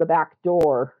the back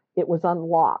door, it was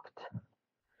unlocked.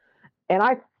 And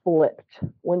I flipped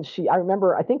I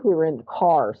remember, I think we were in the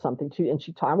car or something too. And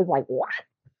I was like, "What?"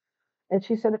 And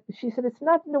she said, "It's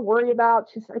nothing to worry about."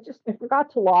 She said, I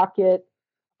forgot to lock it,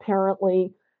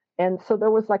 apparently. And so there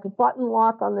was like a button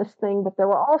lock on this thing, but there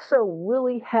were also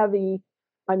really heavy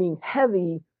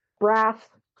brass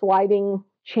sliding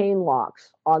chain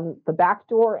locks on the back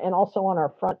door and also on our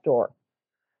front door.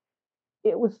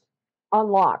 It was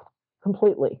unlocked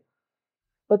completely,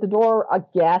 but the door, I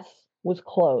guess, was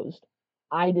closed.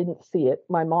 I didn't see it.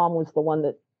 My mom was the one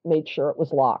that made sure it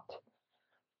was locked.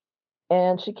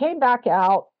 And she came back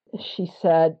out. She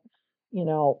said,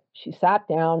 she sat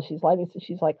down. She's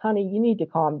like, "Honey, you need to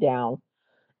calm down."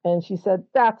 And she said,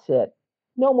 "That's it.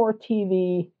 No more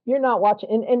TV. You're not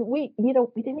watching." And we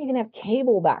didn't even have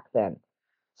cable back then.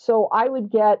 So I would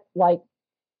get like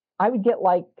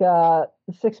the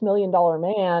 $6 Million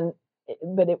Man,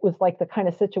 but it was like the kind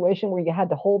of situation where you had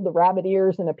to hold the rabbit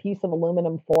ears in a piece of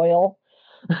aluminum foil.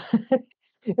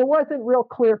 It wasn't real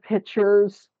clear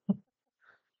pictures.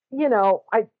 We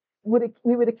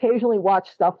would occasionally watch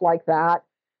stuff like that,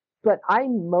 but I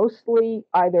mostly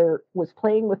either was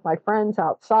playing with my friends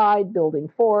outside, building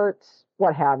forts,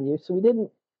 what have you. So we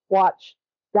didn't watch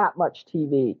that much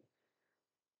TV.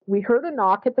 We heard a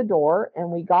knock at the door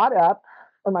and we got up,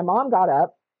 or my mom got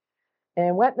up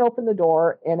and went and opened the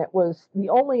door, and it was the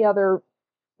only other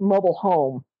mobile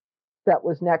home that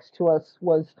was next to us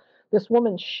was this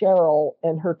woman, Cheryl,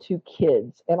 and her 2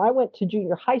 kids. And I went to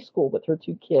junior high school with her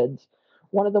 2 kids.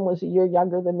 One of them was a year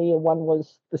younger than me, and one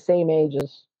was the same age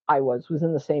as I was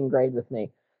in the same grade with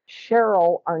me.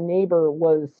 Cheryl, our neighbor,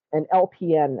 was an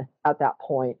LPN at that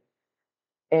point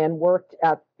and worked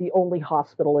at the only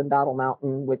hospital in Battle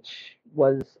Mountain, which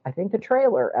was, I think, a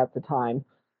trailer at the time.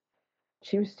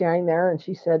 She was standing there and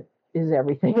she said, "Is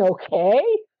everything okay?"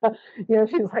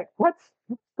 She's like, what's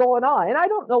going on? And I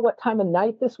don't know what time of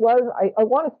night this was. I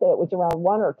want to say it was around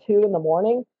 1 or 2 in the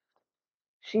morning.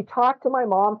 She talked to my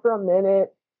mom for a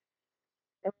minute.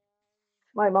 And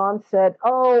my mom said,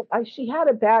 she had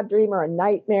a bad dream or a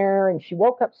nightmare, and she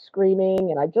woke up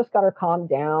screaming, and I just got her calmed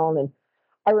down. And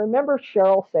I remember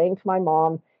Cheryl saying to my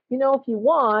mom, "If you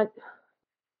want,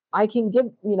 I can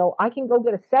go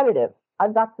get a sedative.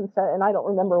 I've got some sedative." And I don't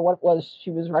remember what it was she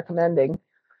was recommending.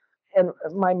 And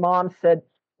my mom said,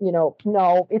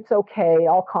 "No, it's okay.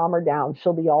 I'll calm her down.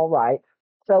 She'll be all right."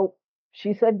 So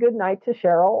she said good night to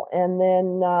Cheryl. And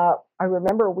then I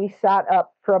remember we sat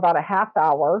up for about a half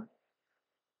hour,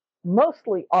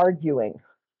 mostly arguing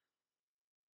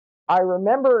I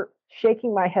remember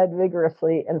shaking my head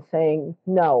vigorously and saying,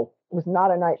 no, it was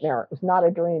not a nightmare. It was not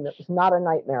a dream. It was not a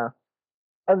nightmare.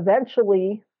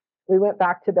 Eventually, we went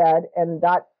back to bed, and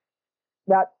that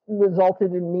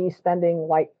resulted in me spending,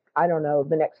 like, I don't know,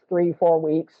 the next 3-4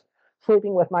 weeks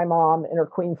sleeping with my mom in her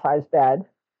queen size bed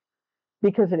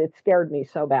because it had scared me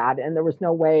so bad, and there was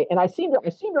no way. And I seem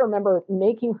to remember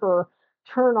making her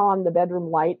turn on the bedroom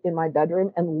light in my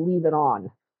bedroom and leave it on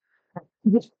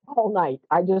just all night.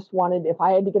 I just wanted, if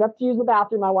I had to get up to use the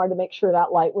bathroom, I wanted to make sure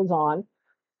that light was on.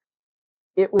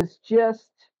 It was just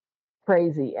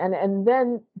crazy. And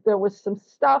then there was some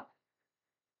stuff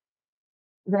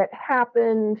that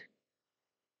happened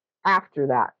after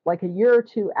that, like a year or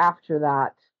two after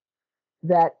that,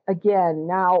 that again,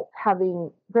 now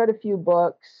having read a few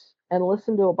books and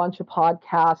listened to a bunch of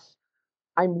podcasts,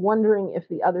 I'm wondering if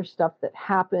the other stuff that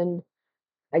happened,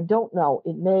 I don't know,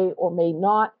 it may or may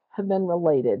not have been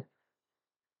related.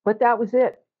 But that was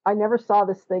it. I never saw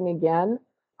this thing again.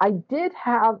 I did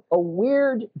have a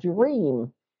weird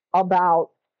dream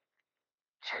about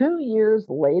 2 years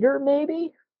later,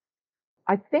 maybe.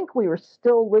 I think we were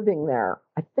still living there.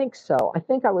 I think so. I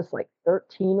think I was like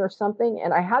 13 or something.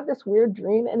 And I had this weird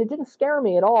dream, and it didn't scare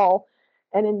me at all.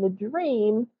 And in the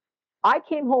dream, I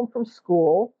came home from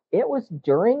school. It was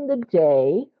during the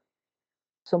day.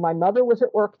 So my mother was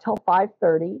at work till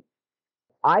 5:30.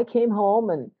 I came home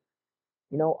and,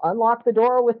 unlocked the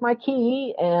door with my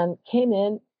key and came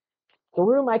in,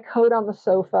 threw my coat on the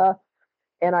sofa,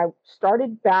 and I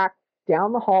started back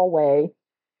down the hallway.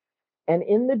 And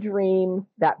in the dream,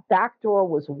 that back door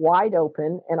was wide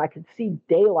open and I could see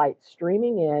daylight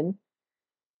streaming in.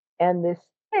 And this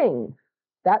thing,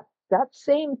 that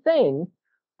same thing,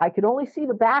 I could only see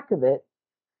the back of it,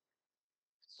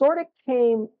 sort of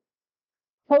came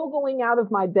pogoing out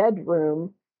of my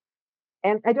bedroom.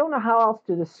 And I don't know how else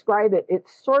to describe it.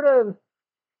 It's sort of,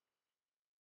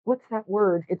 what's that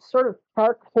word? It's sort of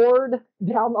parkoured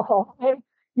down the hallway,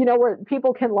 where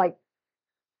people can like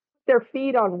their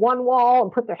feet on one wall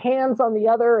and put their hands on the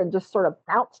other and just sort of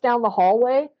bounce down the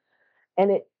hallway.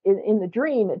 And in the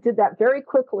dream, it did that very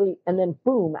quickly, and then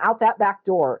boom, out that back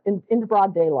door into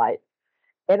broad daylight.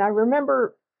 And I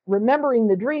remember remembering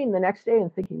the dream the next day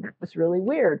and thinking that was really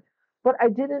weird, but I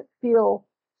didn't feel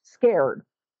scared.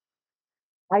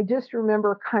 I just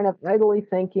remember kind of idly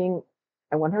thinking,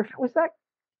 I wonder if it was that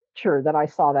creature that I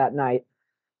saw that night.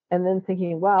 And then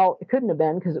thinking, well, it couldn't have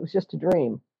been because it was just a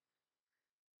dream.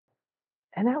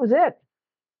 And that was it.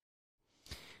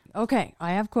 Okay,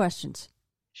 I have questions.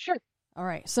 Sure. All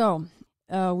right, so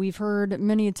we've heard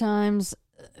many times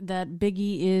that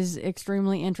Biggie is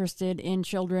extremely interested in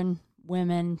children,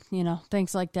 women,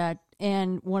 things like that.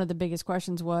 And one of the biggest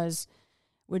questions was,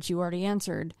 which you already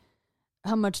answered,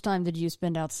 how much time did you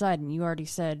spend outside? And you already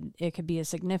said it could be a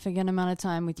significant amount of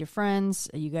time with your friends.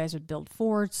 You guys would build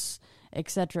forts, et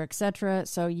cetera, et cetera.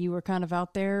 So you were kind of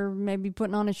out there maybe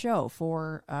putting on a show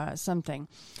for something.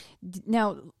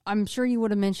 Now, I'm sure you would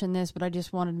have mentioned this, but I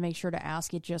just wanted to make sure to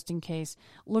ask it just in case.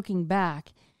 Looking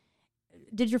back,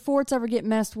 did your forts ever get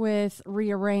messed with,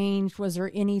 rearranged? Was there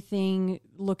anything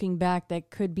looking back that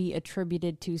could be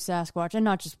attributed to Sasquatch? And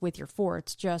not just with your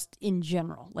forts, just in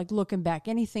general. Like looking back,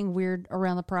 anything weird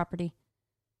around the property?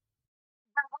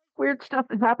 Weird stuff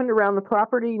that happened around the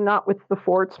property, not with the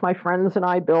forts my friends and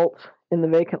I built in the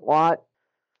vacant lot.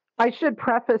 I should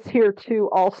preface here, too,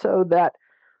 also that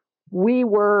we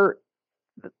were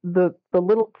the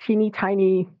little teeny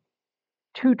tiny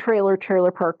 2-trailer trailer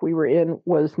park we were in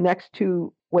was next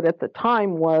to what at the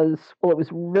time was, well, it was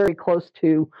very close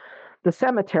to the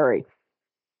cemetery.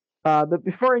 But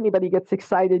before anybody gets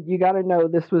excited, you got to know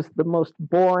this was the most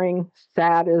boring,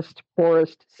 saddest,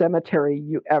 poorest cemetery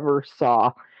you ever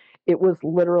saw. It was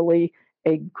literally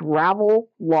a gravel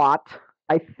lot.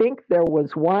 I think there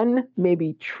was one,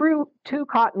 maybe two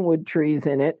cottonwood trees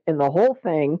in it, in the whole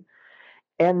thing.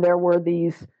 And there were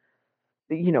these,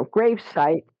 grave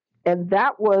site, and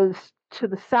that was to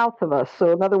the south of us.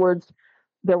 So in other words,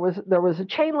 there was a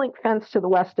chain link fence to the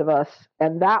west of us,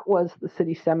 and that was the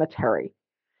city cemetery.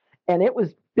 And it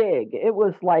was big. It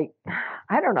was like,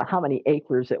 I don't know how many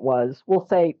acres it was. We'll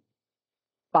say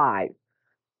 5.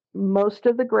 Most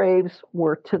of the graves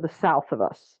were to the south of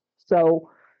us.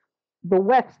 So the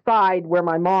west side where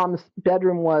my mom's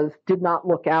bedroom was did not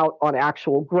look out on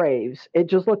actual graves. It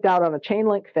just looked out on a chain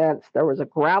link fence. There was a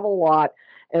gravel lot,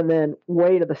 and then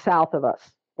way to the south of us,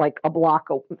 like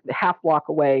half block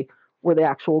away, were the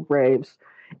actual graves.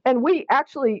 And we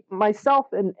actually, myself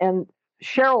and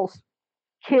Cheryl's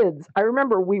kids, I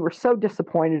remember we were so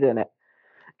disappointed in it.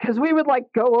 because we would like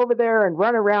go over there and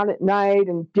run around at night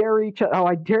and dare each other. Oh,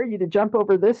 I dare you to jump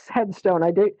over this headstone. I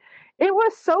do. It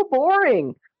was so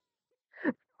boring.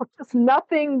 Just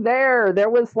nothing there. There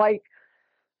was like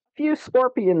a few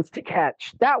scorpions to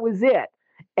catch. That was it.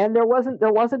 And there wasn't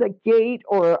a gate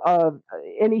or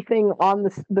anything on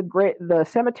the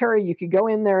cemetery. You could go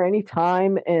in there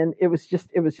anytime, and it was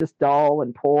just dull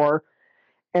and poor.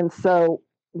 And so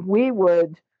we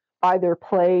would either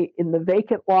play in the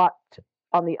vacant lot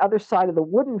on the other side of the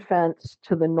wooden fence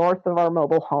to the north of our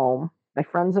mobile home. My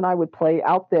friends and I would play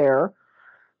out there,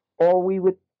 or we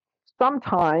would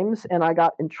sometimes, and I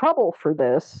got in trouble for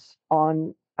this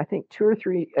on, I think, 2 or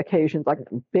 3 occasions. I got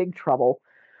in big trouble.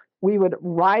 We would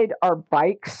ride our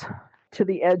bikes to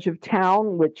the edge of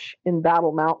town, which in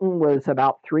Battle Mountain was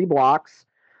about 3 blocks.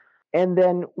 And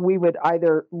then we would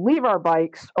either leave our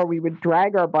bikes or we would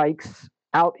drag our bikes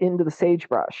out into the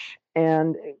sagebrush.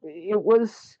 And there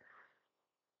was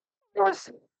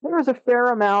a fair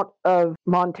amount of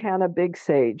Montana big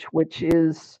sage, which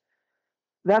is,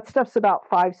 that stuff's about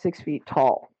 5-6 feet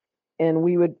tall. And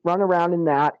we would run around in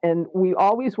that. And we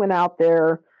always went out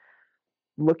there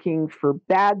looking for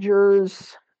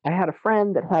badgers. I had a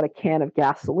friend that had a can of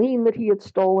gasoline that he had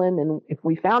stolen. And if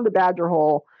we found a badger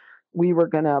hole, we were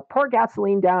going to pour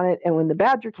gasoline down it. And when the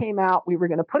badger came out, we were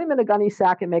going to put him in a gunny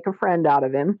sack and make a friend out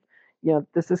of him. You know,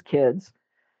 this is kids.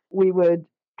 We would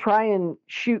try and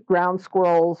shoot ground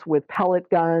squirrels with pellet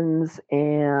guns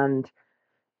and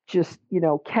just,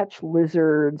 catch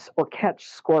lizards or catch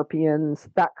scorpions,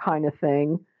 that kind of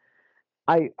thing.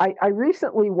 I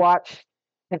recently watched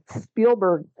a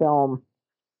Spielberg film.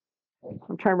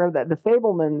 I'm trying to remember that, The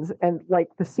Fabelmans, and like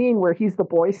the scene where he's the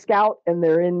Boy Scout and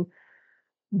they're in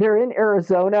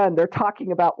Arizona and they're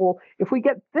talking about, well, if we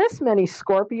get this many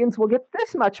scorpions, we'll get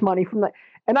this much money from that.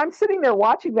 And I'm sitting there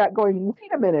watching that going,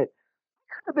 wait a minute,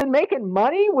 I've been making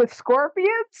money with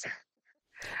scorpions.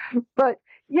 But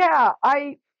yeah,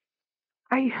 I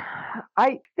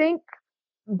think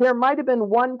there might have been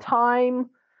one time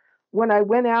when I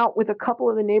went out with a couple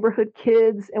of the neighborhood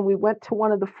kids and we went to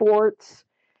one of the forts.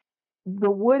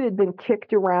 The wood had been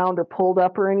kicked around or pulled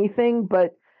up or anything,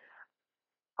 but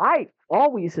I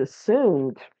always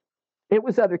assumed it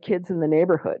was other kids in the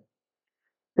neighborhood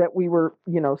that we were,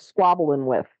 squabbling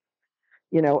with,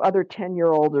 other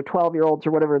 10-year-olds or 12-year-olds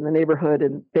or whatever in the neighborhood,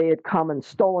 and they had come and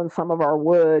stolen some of our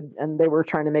wood and they were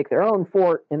trying to make their own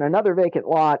fort in another vacant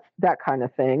lot, that kind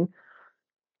of thing.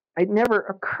 It never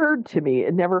occurred to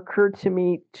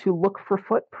me to look for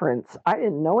footprints. I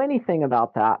didn't know anything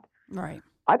about that. Right.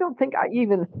 I don't think I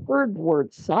even heard the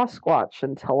word Sasquatch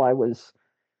until I was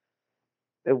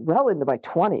well into my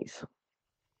 20s.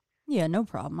 Yeah, no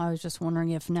problem. I was just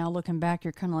wondering if now looking back,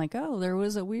 you're kind of like, oh, there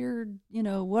was a weird,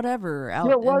 whatever out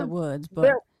in the woods. But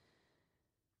there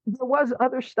was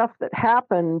other stuff that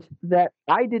happened that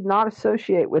I did not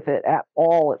associate with it at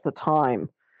all at the time.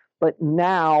 But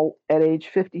now, at age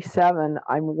 57,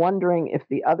 I'm wondering if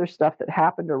the other stuff that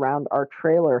happened around our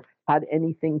trailer had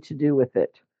anything to do with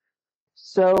it.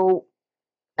 So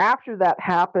after that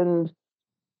happened,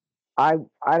 I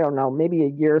don't know, maybe a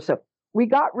year or so, we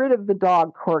got rid of the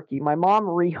dog Corky. My mom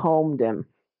rehomed him.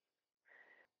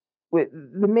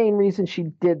 The main reason she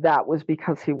did that was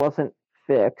because he wasn't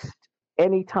fixed.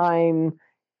 Anytime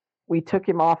we took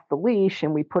him off the leash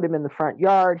and we put him in the front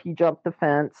yard, he jumped the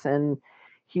fence and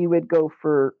he would go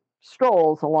for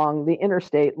strolls along the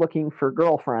interstate looking for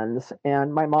girlfriends.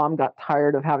 And my mom got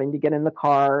tired of having to get in the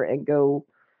car and go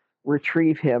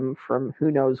retrieve him from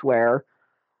who knows where.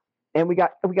 And we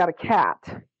got a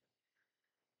cat.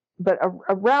 But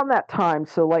around that time,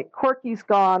 so like Corky's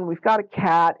gone, we've got a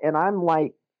cat, and I'm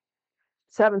like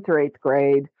 7th or 8th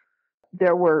grade.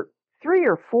 There were 3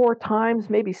 or 4 times,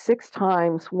 maybe 6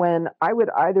 times, when I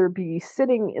would either be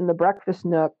sitting in the breakfast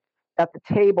nook at the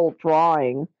table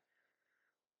drawing,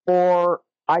 or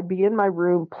I'd be in my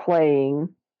room playing,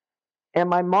 and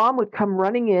my mom would come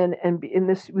running in, and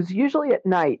this was usually at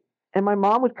night, and my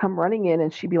mom would come running in,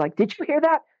 and she'd be like, "Did you hear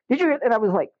that? Did you hear that?" And I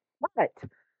was like, "What?"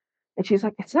 And she's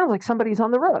like, "It sounds like somebody's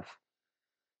on the roof."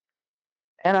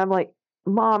 And I'm like,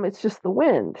 "Mom, it's just the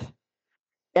wind."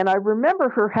 And I remember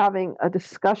her having a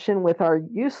discussion with our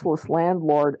useless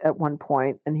landlord at one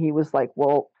point, and he was like,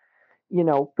 "Well,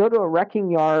 go to a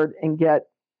wrecking yard and get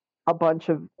a bunch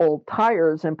of old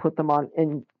tires and put them on,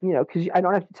 and because I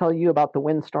don't have to tell you about the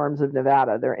windstorms of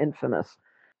Nevada. They're infamous."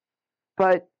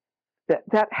 But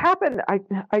that happened.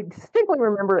 I distinctly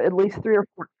remember at least 3 or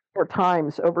 4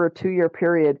 times over a 2-year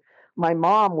period. My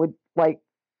mom would like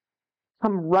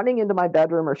come running into my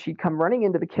bedroom, or she'd come running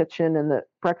into the kitchen and the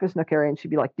breakfast nook area, and she'd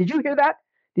be like, "Did you hear that?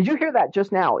 Did you hear that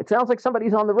just now? It sounds like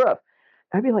somebody's on the roof."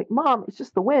 I'd be like, Mom, it's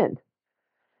just the wind.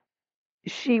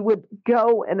 She would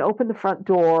go and open the front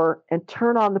door and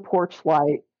turn on the porch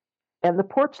light. And the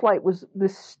porch light was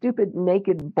this stupid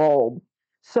naked bulb.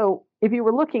 So if you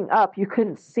were looking up, you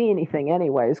couldn't see anything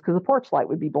anyways, because the porch light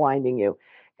would be blinding you.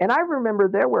 And I remember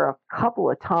there were a couple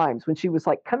of times when she was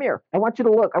like, come here, I want you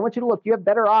to look. I want you to look. You have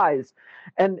better eyes.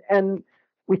 And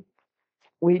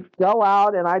we'd go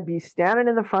out and I'd be standing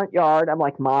in the front yard. I'm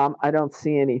like, Mom, I don't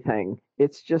see anything.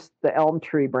 It's just the elm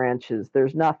tree branches.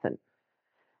 There's nothing.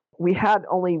 We had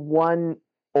only one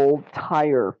old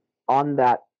tire on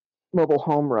that mobile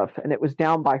home roof, and it was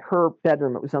down by her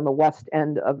bedroom. It was on the west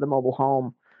end of the mobile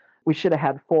home. We should have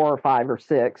had 4 or 5 or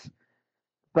 6.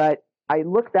 But I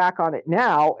look back on it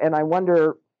now and I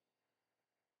wonder,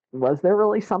 was there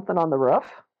really something on the roof?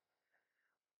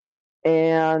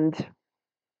 And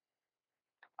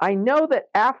I know that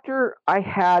after I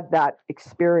had that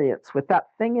experience with that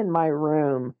thing in my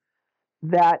room,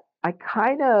 that I've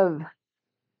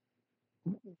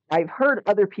heard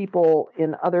other people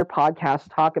in other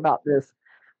podcasts talk about this,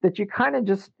 that you kind of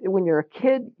just, when you're a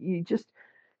kid,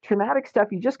 traumatic stuff,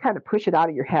 you just kind of push it out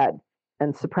of your head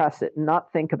and suppress it and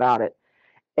not think about it.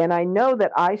 And I know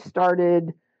that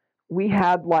we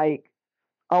had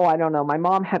I don't know, my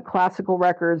mom had classical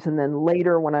records. And then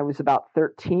later when I was about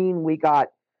 13, we got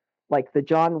like the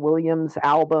John Williams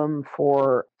album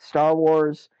for Star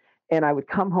Wars. And I would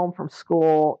come home from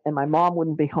school and my mom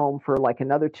wouldn't be home for like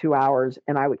another 2 hours.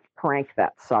 And I would crank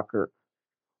that sucker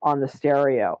on the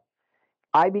stereo.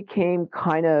 I became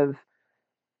kind of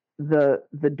the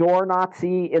door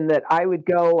Nazi in that I would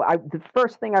go, the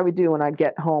first thing I would do when I'd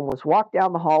get home was walk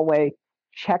down the hallway,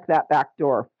 check that back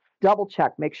door, double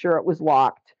check, make sure it was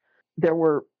locked. There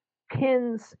were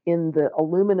pins in the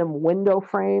aluminum window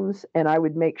frames, and I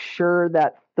would make sure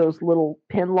that those little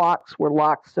pin locks were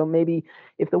locked. So maybe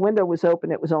if the window was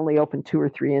open, it was only open 2 or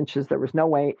 3 inches. There was no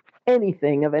way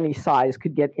anything of any size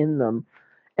could get in them.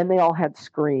 And they all had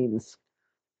screens.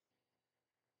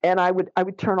 And I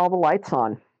would turn all the lights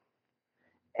on.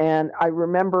 And I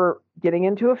remember getting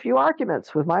into a few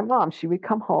arguments with my mom. She would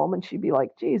come home and she'd be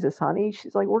like, Jesus, honey.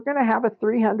 She's like, we're going to have a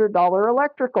 $300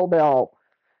 electrical bill.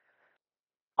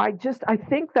 I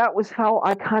think that was how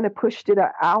I kind of pushed it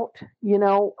out,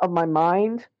 of my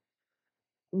mind.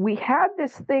 We had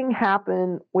this thing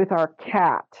happen with our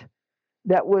cat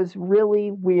that was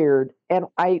really weird. And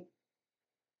I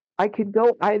could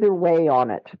go either way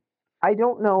on it. I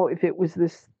don't know if it was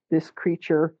this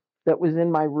creature that was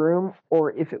in my room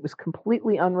or if it was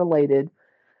completely unrelated.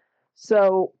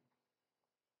 So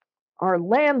our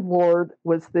landlord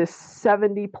was this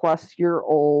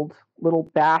 70-plus-year-old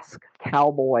little Basque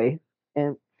cowboy,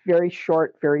 and very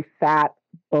short, very fat,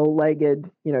 bow-legged.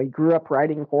 He grew up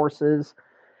riding horses.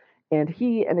 And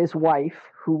he and his wife,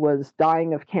 who was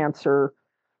dying of cancer,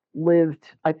 lived,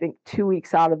 I think, 2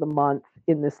 weeks out of the month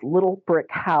in this little brick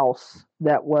house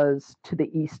that was to the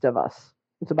east of us.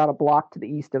 It's about a block to the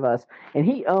east of us. And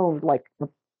he owned like a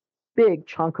big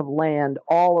chunk of land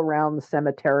all around the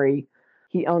cemetery.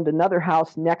 He owned another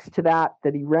house next to that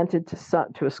he rented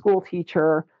to a school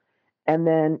teacher. And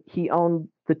then he owned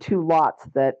the 2 lots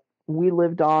that we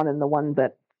lived on and the one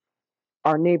that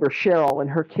our neighbor Cheryl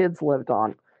and her kids lived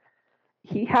on.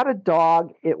 He had a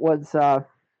dog. It was a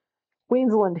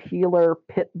Queensland Heeler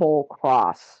Pit Bull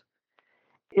Cross.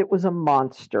 It was a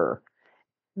monster.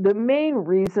 The main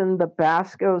reason the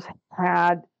Bascos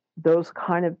had those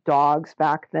kind of dogs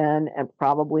back then, and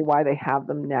probably why they have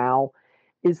them now,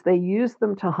 is they used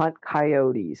them to hunt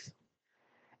coyotes.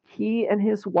 He and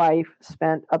his wife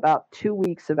spent about 2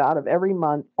 weeks out of every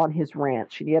month on his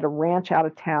ranch. He had a ranch out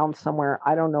of town somewhere.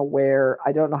 I don't know where.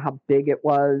 I don't know how big it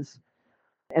was.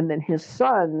 And then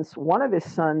one of his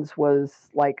sons was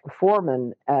like a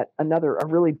foreman at a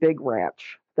really big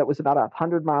ranch that was about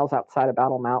 100 miles outside of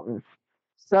Battle Mountain.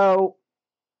 So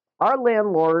our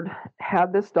landlord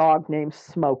had this dog named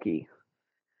Smokey,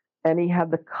 and he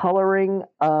had the coloring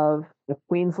of the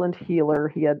Queensland Heeler.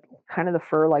 He had kind of the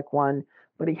fur like one,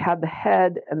 but he had the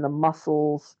head and the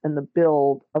muscles and the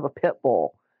build of a pit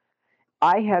bull.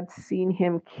 I had seen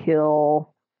him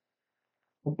kill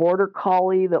a border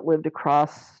collie that lived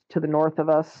across to the north of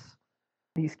us.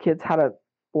 These kids had a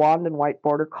blonde and white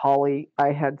border collie.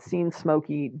 I had seen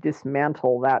Smokey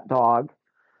dismantle that dog.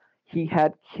 He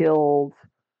had killed,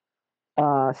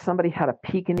 somebody had a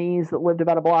Pekingese that lived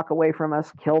about a block away from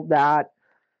us, killed that.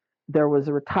 There was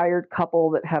a retired couple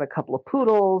that had a couple of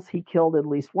poodles. He killed at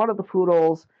least one of the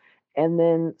poodles. And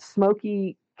then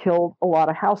Smokey killed a lot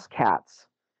of house cats.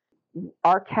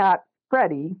 Our cat,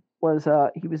 Freddie, was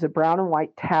a brown and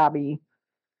white tabby.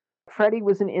 Freddie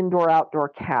was an indoor-outdoor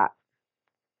cat.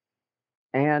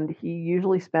 And he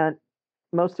usually spent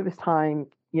most of his time,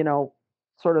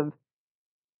 sort of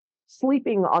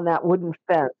sleeping on that wooden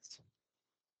fence.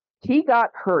 He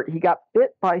got hurt. He got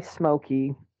bit by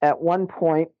Smokey at one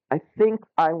point. I think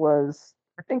I was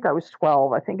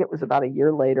 12. I think it was about a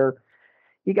year later.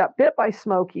 He got bit by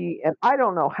Smokey, and I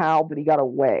don't know how, but he got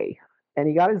away, and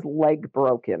he got his leg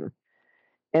broken.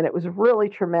 And it was really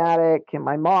traumatic, and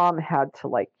my mom had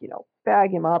to,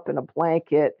 bag him up in a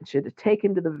blanket. She had to take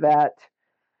him to the vet.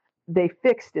 They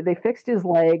fixed it. They fixed his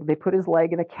leg. They put his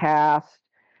leg in a cast,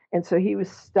 and so he was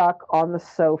stuck on the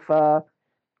sofa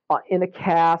in a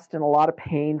cast in a lot of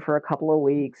pain for a couple of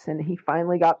weeks. And he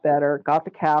finally got better, got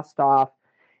the cast off,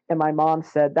 and my mom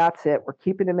said, "That's it. We're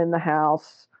keeping him in the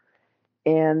house."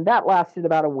 And that lasted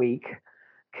about a week,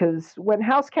 because when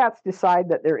house cats decide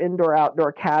that they're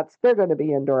indoor-outdoor cats, they're going to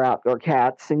be indoor-outdoor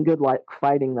cats, and good luck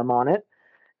fighting them on it.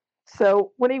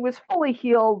 So when he was fully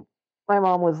healed, my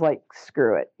mom was like,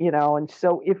 screw it, And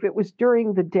so if it was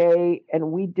during the day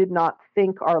and we did not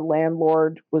think our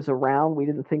landlord was around, we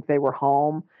didn't think they were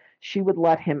home, she would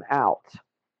let him out.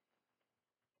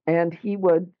 And he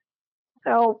would,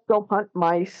 go hunt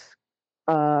mice,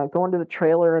 go into the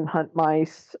trailer and hunt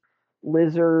mice,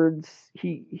 lizards.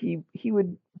 He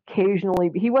would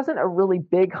occasionally. He wasn't a really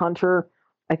big hunter.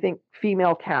 I think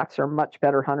female cats are much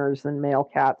better hunters than male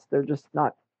cats. They're just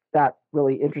not that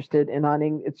really interested in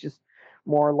hunting. It's just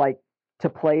more like to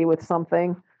play with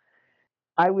something.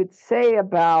 I would say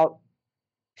about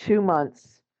 2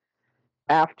 months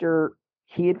after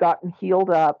he had gotten healed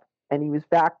up and he was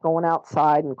back going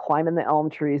outside and climbing the elm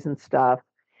trees and stuff,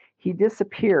 he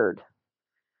disappeared.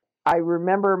 I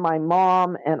remember my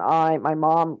mom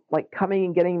like coming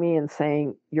and getting me and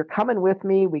saying, "You're coming with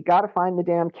me. We got to find the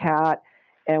damn cat."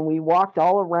 And we walked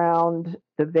all around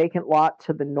the vacant lot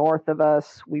to the north of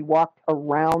us. We walked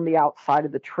around the outside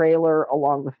of the trailer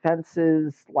along the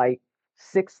fences like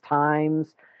 6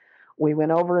 times. We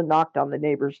went over and knocked on the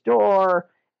neighbor's door,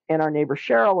 and our neighbor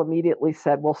Cheryl immediately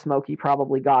said, "Well, Smokey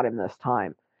probably got him this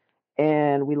time."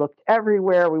 And we looked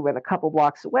everywhere. We went a couple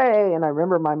blocks away, and I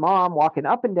remember my mom walking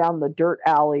up and down the dirt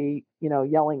alley,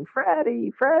 yelling, "Freddie,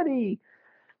 Freddie,"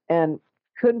 and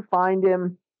couldn't find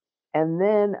him. And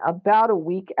then about a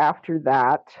week after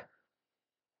that,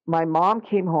 my mom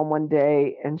came home one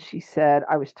day and she said,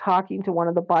 I was talking to one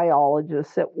of the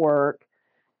biologists at work.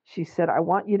 She said, "I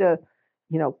want you to,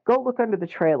 go look under the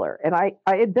trailer." And I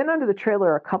had been under the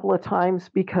trailer a couple of times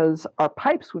because our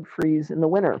pipes would freeze in the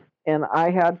winter. And I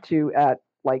had to, at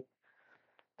like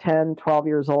 10, 12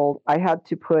 years old, I had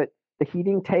to put the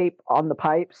heating tape on the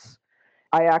pipes.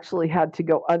 I actually had to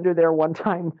go under there one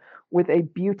time with a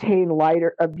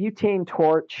butane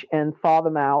torch, and thaw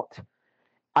them out.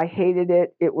 I hated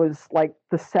it. It was like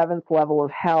the 7th level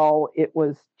of hell. It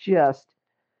was just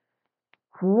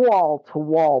wall to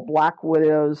wall black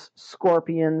widows,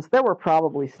 scorpions. There were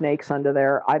probably snakes under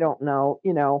there. I don't know.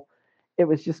 It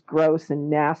was just gross and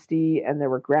nasty, and there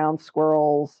were ground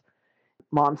squirrels.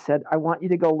 Mom said, "I want you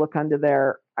to go look under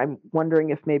there. I'm wondering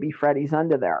if maybe Freddie's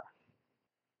under there."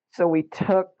 So we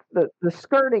took the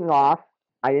skirting off.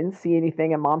 I didn't see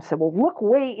anything, and Mom said, "Well, look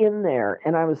way in there."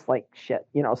 And I was like, shit,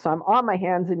 so I'm on my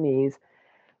hands and knees,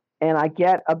 and I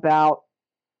get about,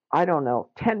 I don't know,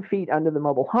 10 feet under the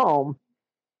mobile home,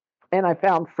 and I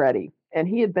found Freddie, and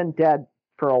he had been dead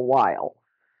for a while.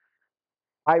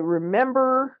 I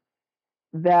remember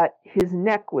that his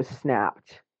neck was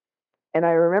snapped, and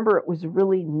I remember it was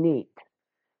really neat.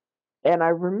 And I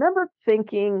remember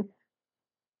thinking,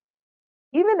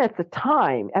 even at the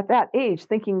time, at that age,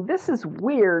 thinking, this is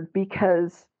weird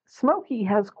because Smokey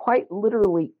has quite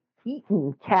literally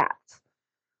eaten cats.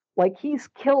 Like, he's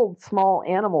killed small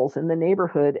animals in the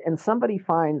neighborhood, and somebody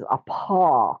finds a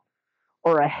paw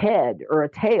or a head or a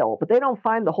tail, but they don't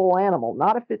find the whole animal,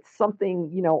 not if it's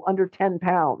something, under 10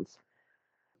 pounds.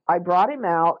 I brought him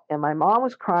out, and my mom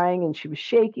was crying, and she was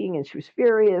shaking, and she was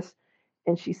furious,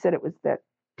 and she said it was that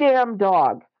damn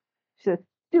dog. She said,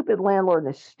 "Stupid landlord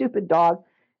and a stupid dog."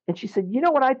 And she said, "You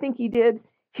know what I think he did?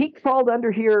 He crawled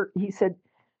under here." She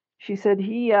said,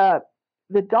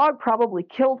 the dog probably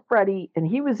killed Freddie, and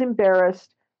he was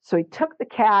embarrassed, so he took the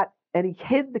cat, and he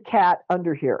hid the cat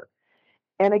under here."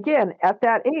 And again, at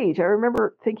that age, I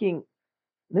remember thinking,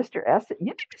 Mr. Estes,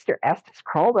 you think Mr. Estes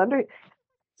crawled under?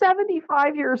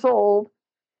 75 years old.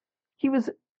 He was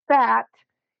fat.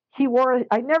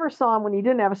 I never saw him when he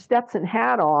didn't have a Stetson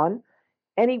hat on.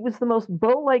 And he was the most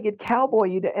bow-legged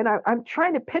cowboy. And I'm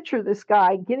trying to picture this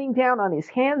guy getting down on his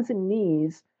hands and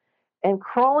knees and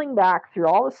crawling back through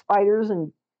all the spiders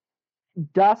and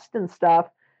dust and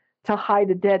stuff to hide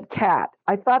a dead cat.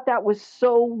 I thought that was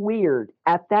so weird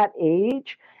at that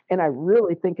age. And I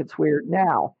really think it's weird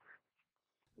now.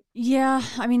 Yeah,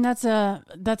 I mean that's a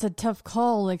tough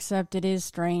call, except it is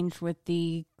strange with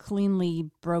the cleanly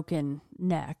broken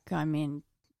neck. I mean,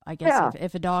 I guess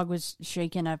if a dog was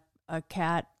shaking a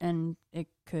cat and it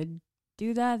could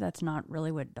do that, that's not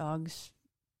really what dogs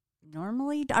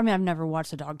normally do. I mean, I've never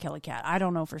watched a dog kill a cat. I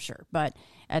don't know for sure, but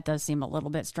it does seem a little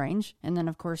bit strange. And then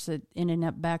of course it ended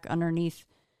up back underneath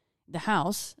the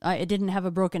house. It didn't have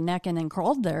a broken neck and then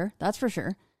crawled there. That's for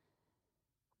sure.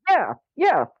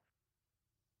 Yeah.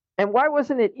 And why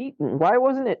wasn't it eaten? Why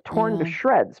wasn't it torn to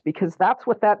shreds? Because that's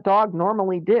what that dog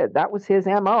normally did. That was his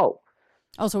MO.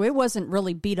 Oh, so it wasn't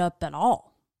really beat up at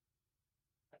all.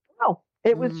 No,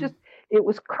 it was just, it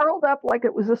was curled up like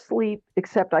it was asleep,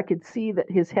 except I could see that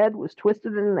his head was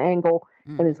twisted at an angle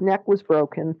and his neck was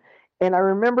broken. And I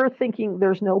remember thinking,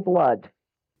 there's no blood.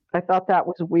 I thought that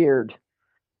was weird.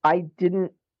 I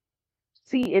didn't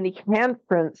see any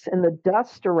handprints in the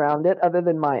dust around it other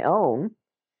than my own.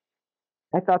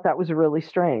 I thought that was really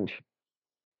strange.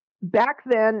 Back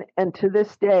then and to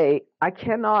this day, I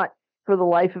cannot for the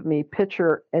life of me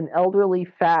picture an elderly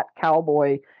fat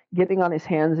cowboy getting on his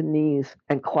hands and knees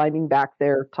and climbing back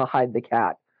there to hide the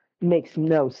cat. It makes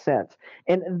no sense.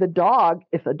 And the dog,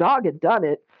 if the dog had done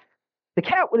it, the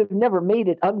cat would have never made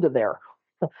it under there.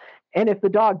 And if the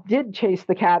dog did chase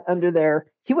the cat under there,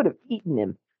 he would have eaten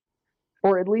him,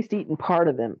 or at least eaten part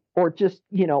of him, or just,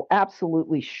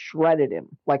 absolutely shredded him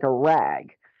like a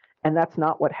rag. And that's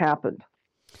not what happened.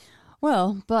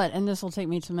 Well, and this will take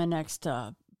me to my next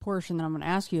portion that I'm going to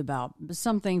ask you about.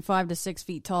 Something 5 to 6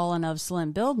 feet tall and of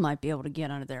slim build might be able to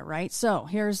get under there, right? So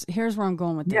here's where I'm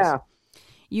going with this. Yeah.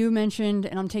 You mentioned,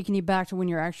 and I'm taking you back to when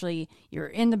you're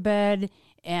in the bed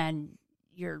and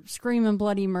you're screaming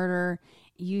bloody murder.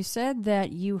 You said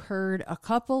that you heard a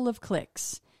couple of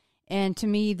clicks. And to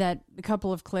me, that a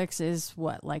couple of clicks is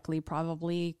what, likely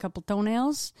probably a couple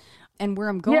toenails. And where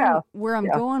I'm going,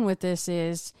 going with this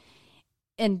is,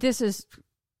 and this is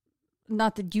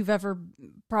not that you've ever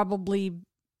probably,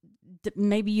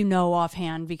 maybe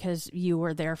offhand because you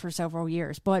were there for several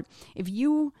years. But if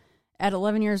you, at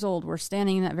 11 years old, were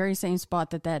standing in that very same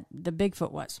spot that the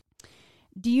Bigfoot was,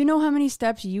 do you know how many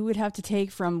steps you would have to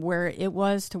take from where it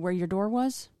was to where your door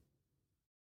was?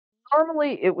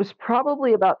 Normally, it was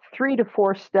probably about 3 to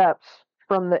 4 steps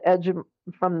from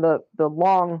the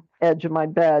long edge of my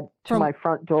bed to my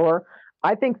front door.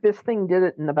 I think this thing did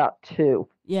it in about 2.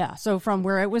 Yeah, so from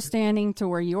where it was standing to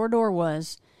where your door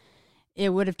was, it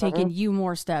would have taken you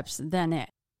more steps than it.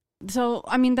 So,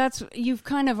 I mean, you've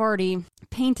kind of already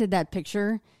painted that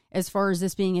picture as far as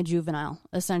this being a juvenile,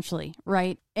 essentially,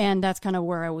 right? And that's kind of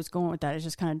where I was going with that. It's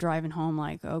just kind of driving home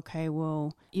like, okay,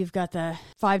 well, you've got the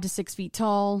 5 to 6 feet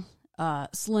tall,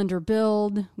 slender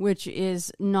build, which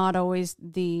is not always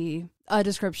a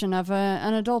description of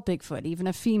an adult Bigfoot, even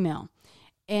a female.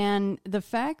 And the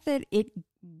fact that it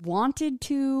wanted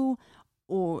to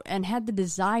and had the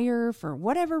desire for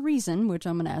whatever reason, which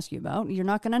I'm going to ask you about, you're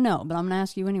not going to know, but I'm going to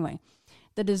ask you anyway,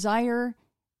 the desire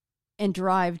and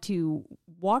drive to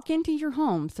walk into your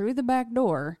home through the back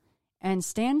door and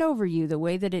stand over you the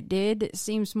way that it did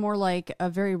seems more like a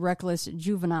very reckless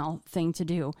juvenile thing to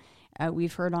do.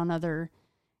 We've heard on other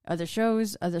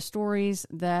shows, other stories,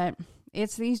 that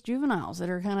it's these juveniles that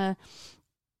are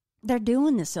they're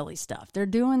doing the silly stuff. They're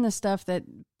doing the stuff that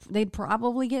they'd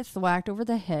probably get thwacked over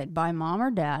the head by mom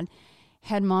or dad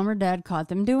had mom or dad caught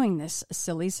them doing this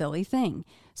silly thing.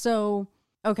 So,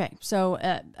 okay. So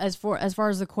as far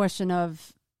as the question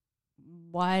of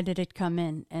why did it come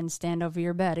in and stand over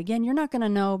your bed? Again, you're not going to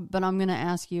know, but I'm going to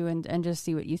ask you and just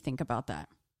see what you think about that.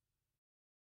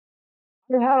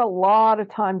 I had a lot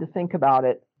of time to think about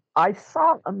it. I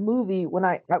saw a movie when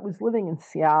I was living in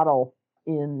Seattle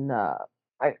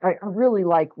I really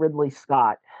like Ridley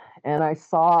Scott, and I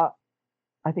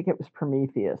think it was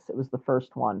Prometheus. It was the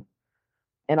first one.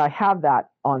 And I have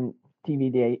that on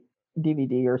DVD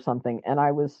or something. And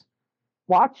I was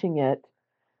watching it,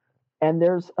 and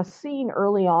there's a scene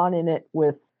early on in it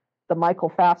with the Michael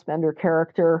Fassbender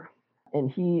character, and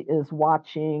he is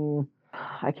watching,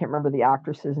 I can't remember the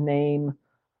actress's name,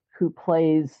 who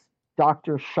plays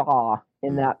Dr. Shaw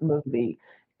in that movie.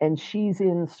 And she's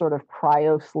in sort of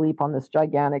cryo sleep on this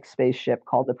gigantic spaceship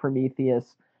called the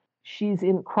Prometheus. She's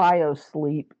in cryo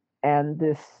sleep, and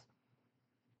this,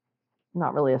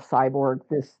 not really a cyborg,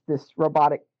 this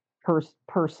robotic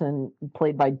person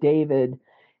played by David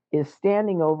is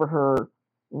standing over her,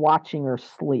 watching her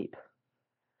sleep.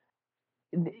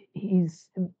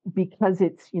 Because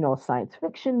it's, a science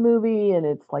fiction movie, and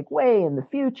it's like way in the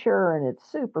future, and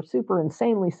it's super, super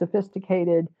insanely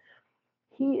sophisticated.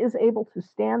 He is able to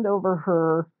stand over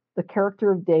her, the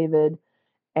character of David,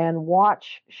 and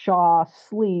watch Shaw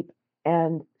sleep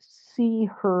and see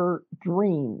her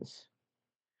dreams.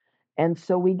 And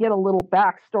so we get a little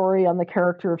backstory on the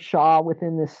character of Shaw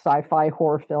within this sci-fi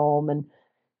horror film, and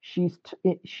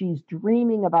she's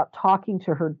dreaming about talking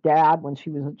to her dad when she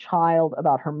was a child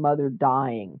about her mother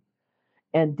dying.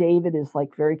 And David is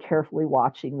like very carefully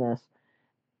watching this.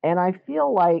 And I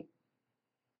feel like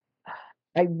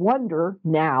I wonder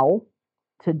now,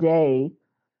 today,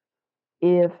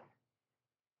 if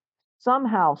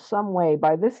somehow, some way,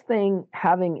 by this thing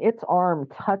having its arm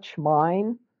touch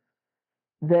mine,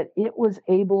 that it was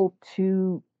able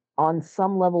to, on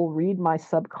some level, read my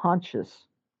subconscious.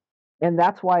 And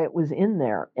that's why it was in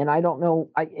there. And I don't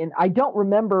know, I don't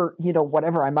remember,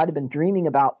 whatever I might have been dreaming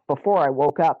about before I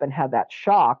woke up and had that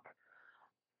shock.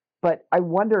 But I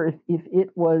wonder if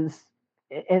it was,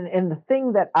 and the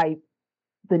thing that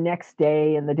the next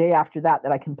day and the day after that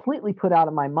I completely put out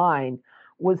of my mind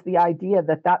was the idea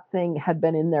that that thing had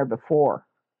been in there before,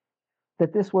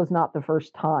 that this was not the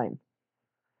first time,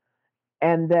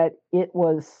 and that it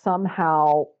was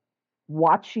somehow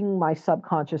watching my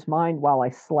subconscious mind while I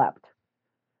slept.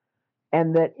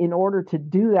 And that in order to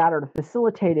do that or to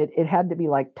facilitate it, it had to be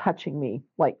like touching me,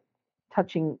 like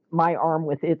touching my arm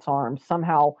with its arm,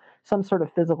 somehow, some sort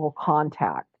of physical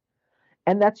contact.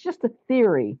 And that's just a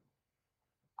theory.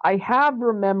 I have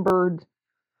remembered,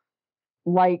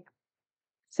 like,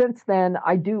 since then,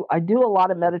 I do a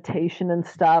lot of meditation and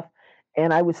stuff.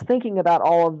 And I was thinking about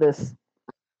all of this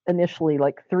initially,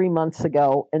 like 3 months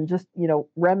ago, and just,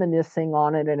 reminiscing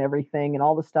on it and everything and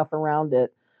all the stuff around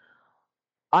it.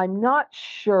 I'm not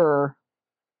sure,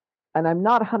 and I'm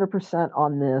not 100%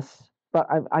 on this, but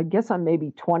I guess I'm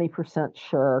maybe 20%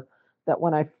 sure that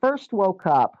when I first woke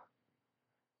up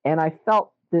and I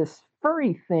felt this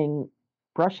furry thing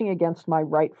brushing against my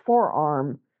right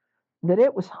forearm, that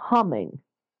it was humming.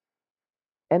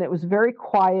 And it was very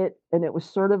quiet, and it was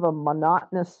sort of a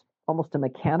monotonous, almost a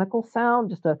mechanical sound,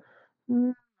 just a,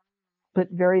 but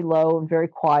very low and very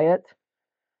quiet.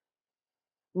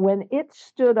 When it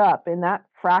stood up in that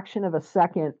fraction of a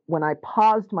second, when I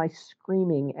paused my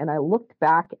screaming and I looked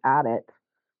back at it,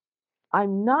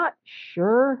 I'm not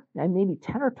sure, I'm maybe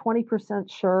 10 or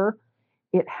 20% sure,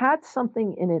 it had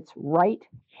something in its right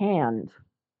hand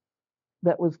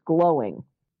that was glowing.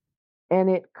 And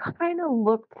it kind of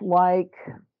looked like,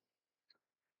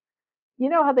 you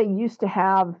know how they used to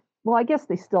have, well, I guess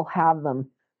they still have them,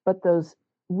 but those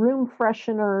room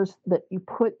fresheners that you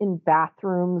put in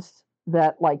bathrooms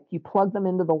that, like, you plug them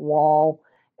into the wall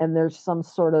and there's some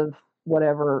sort of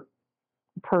whatever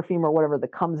perfume or whatever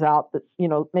that comes out that,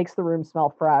 makes the room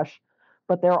smell fresh.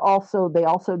 But they also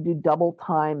do double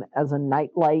time as a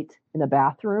nightlight in a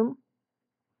bathroom.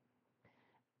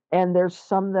 And there's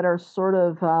some that are sort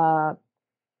of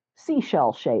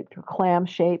seashell shaped or clam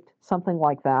shaped, something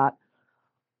like that.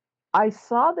 I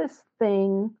saw this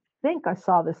thing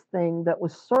that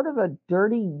was sort of a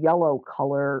dirty yellow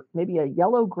color, maybe a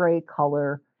yellow-gray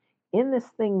color, in this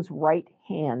thing's right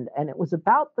hand. And it was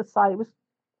about the size, it was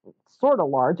sort of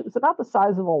large, it was about the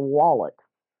size of a wallet.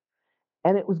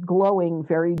 And it was glowing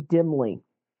very dimly.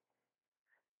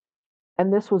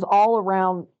 And this was all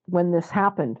around when this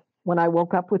happened, when I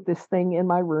woke up with this thing in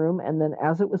my room. And then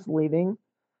as it was leaving,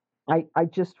 I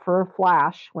just, for a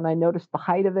flash, when I noticed the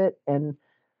height of it and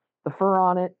the fur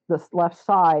on it, this left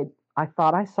side, I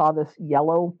thought I saw this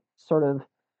yellow sort of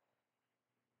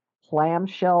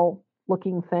clamshell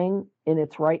looking thing in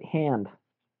its right hand.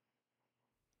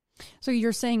 So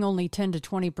you're saying only 10 to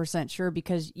 20% sure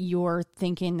because you're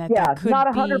thinking that that could not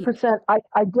 100%.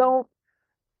 be...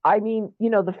 I mean,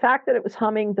 the fact that it was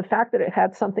humming, the fact that it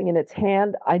had something in its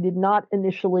hand, I did not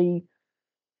initially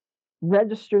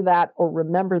register that or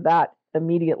remember that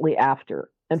immediately after,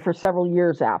 and for several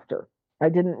years after. I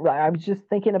was just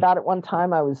thinking about it one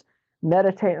time. I was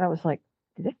meditating. I was like,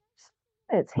 did it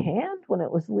have its hand when it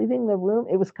was leaving the room?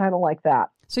 It was kind of like that.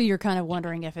 So you're kind of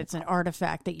wondering if it's an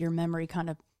artifact that your memory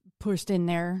kind of pushed in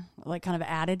there, like kind of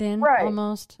added in, right?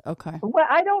 Almost. Okay. Well,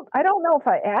 I don't know if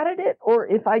I added it or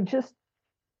if I just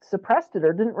suppressed it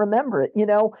or didn't remember it.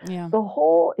 Yeah. The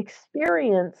whole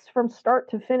experience from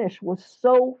start to finish was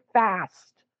so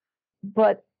fast,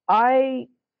 but I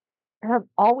have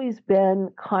always been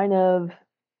kind of,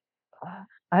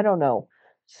 I don't know,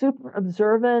 super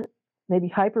observant, maybe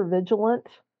hyper vigilant.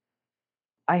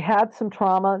 I had some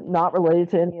trauma not related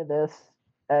to any of this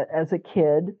as a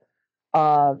kid,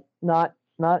 not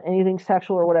anything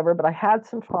sexual or whatever, but I had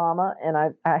some trauma, and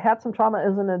I had some trauma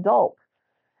as an adult.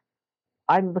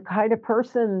 I'm the kind of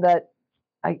person that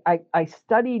I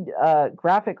studied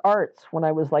graphic arts when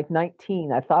I was like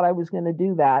 19. I thought I was going to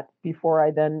do that before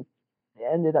I then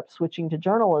ended up switching to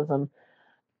journalism.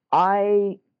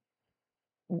 I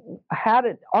had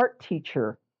an art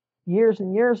teacher years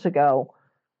and years ago.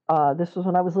 This was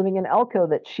when I was living in Elko,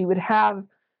 that she would have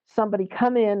somebody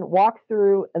come in, walk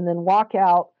through, and then walk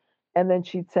out. And then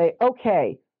she'd say,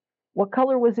 okay, what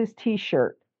color was his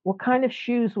t-shirt? What kind of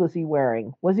shoes was he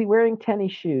wearing? Was he wearing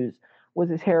tennis shoes? Was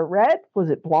his hair red? Was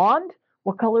it blonde?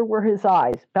 What color were his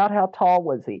eyes? About how tall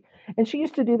was he? And she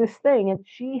used to do this thing, and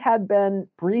she had been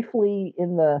briefly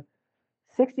in the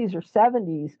 60s or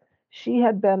 70s. She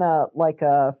had been a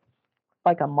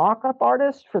mock-up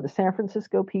artist for the San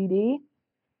Francisco PD.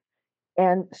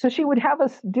 And so she would have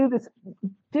us do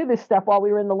this stuff while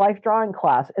we were in the life drawing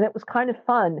class, and it was kind of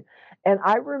fun. And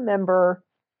I remember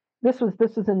this was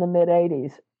in the mid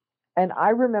 80s, and I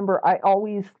remember I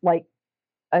always, like,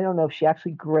 I don't know if she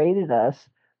actually graded us,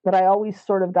 but I always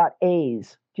sort of got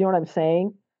A's. Do you know what I'm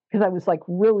saying? Because I was like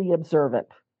really observant.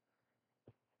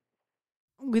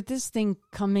 With this thing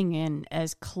coming in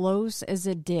as close as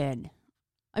it did,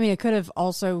 I mean, it could have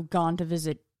also gone to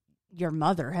visit your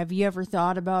mother. Have you ever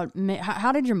thought about,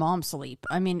 how did your mom sleep?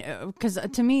 I mean, because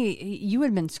to me, you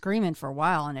had been screaming for a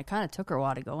while, and it kind of took her a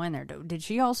while to go in there. Did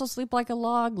she also sleep like a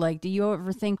log? Like, do you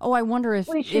ever think, oh, I wonder if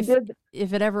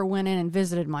it ever went in and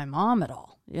visited my mom at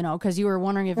all? You know, because you were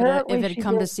wondering if it had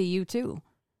come to see you too.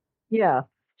 Yeah,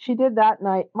 she did that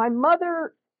night. My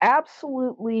mother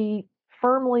absolutely,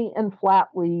 firmly and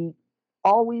flatly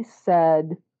always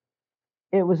said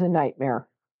it was a nightmare.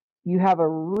 You have a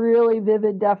really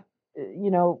vivid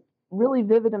really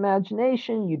vivid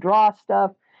imagination. You draw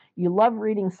stuff. You love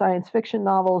reading science fiction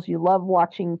novels. You love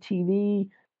watching TV,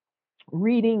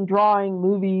 reading, drawing,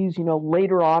 movies.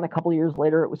 Later on, a couple of years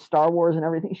later, it was Star Wars and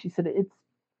everything. She said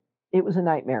it was a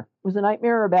nightmare. It was a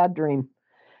nightmare or a bad dream.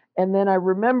 And then I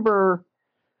remember,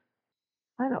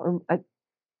 I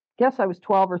guess I was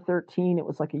 12 or 13. It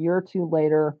was like a year or two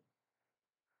later.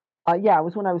 It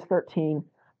was when I was 13.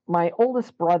 My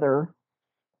oldest brother,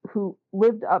 who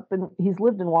he's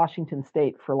lived in Washington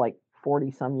State for like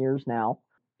 40 some years now.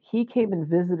 He came and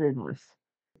visited us.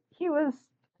 He was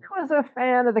a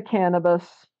fan of the cannabis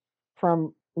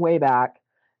from way back.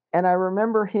 And I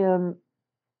remember him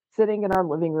sitting in our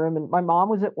living room, and my mom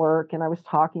was at work, and I was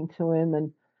talking to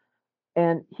him,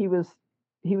 and he was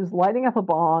lighting up a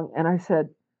bong, and I said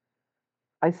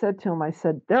to him,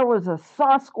 there was a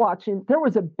Sasquatch there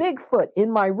was a Bigfoot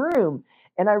in my room.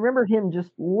 And I remember him just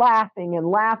laughing and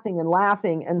laughing and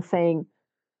laughing and saying,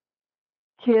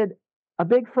 kid, a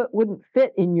Bigfoot wouldn't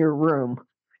fit in your room.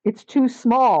 It's too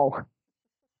small.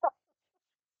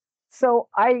 So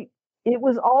it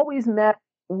was always met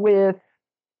with,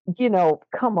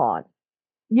 come on,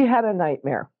 you had a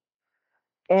nightmare.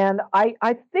 And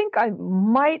I think I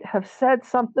might have said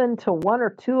something to one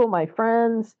or two of my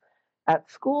friends at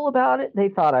school about it. They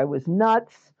thought I was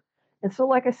nuts. And so,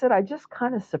 like I said, I just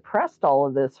kind of suppressed all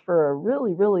of this for a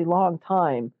really, really long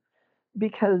time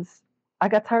because I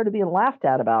got tired of being laughed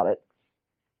at about it.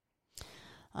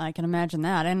 I can imagine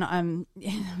that. And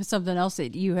something else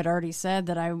that you had already said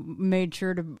that I made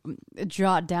sure to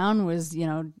jot down was,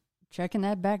 checking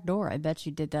that back door. I bet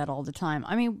you did that all the time.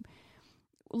 I mean,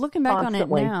 looking back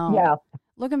Constantly. on it now, yeah.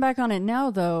 Looking back on it now,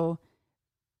 though,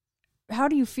 how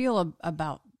do you feel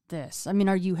about this? I mean,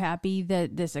 are you happy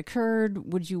that this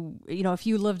occurred? Would you, if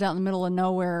you lived out in the middle of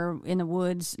nowhere in the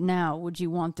woods now, would you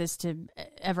want this to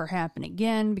ever happen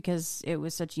again because it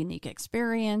was such a unique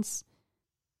experience?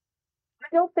 I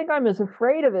don't think I'm as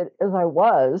afraid of it as I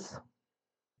was.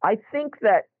 I think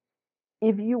that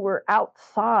if you were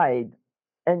outside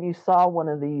and you saw one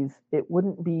of these, it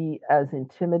wouldn't be as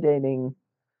intimidating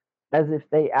as if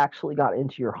they actually got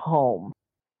into your home.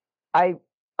 I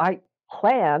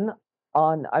plan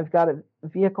on, I've got a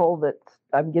vehicle that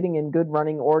I'm getting in good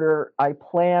running order. I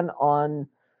plan on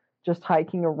just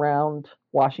hiking around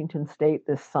Washington State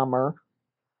this summer.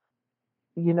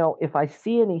 If I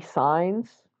see any signs,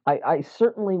 I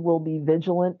certainly will be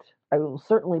vigilant. I will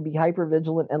certainly be hyper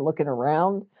vigilant and looking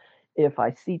around. If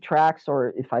I see tracks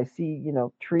or if I see,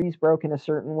 trees broken a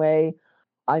certain way,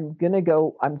 I'm going to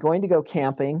go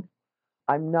camping.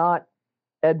 I'm not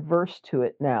adverse to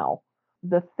it now.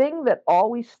 The thing that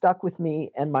always stuck with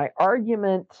me, and my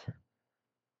argument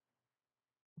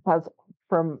has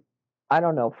from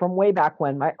way back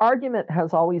when, my argument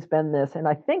has always been this, and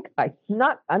I think I'm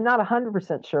not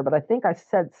 100% sure, but I think I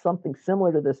said something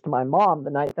similar to this to my mom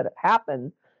the night that it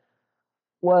happened,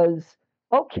 was,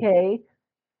 okay,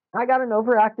 I got an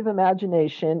overactive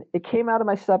imagination. It came out of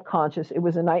my subconscious. It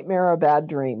was a nightmare or a bad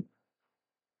dream.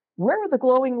 Where were the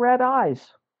glowing red eyes?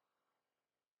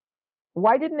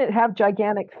 Why didn't it have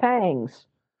gigantic fangs?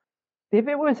 If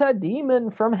it was a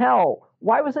demon from hell,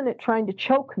 Why wasn't it trying to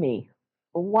choke me?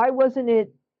 Why wasn't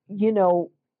it,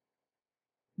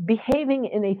 behaving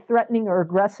in a threatening or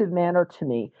aggressive manner to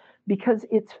me? Because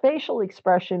its facial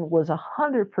expression was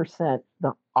 100%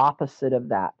 the opposite of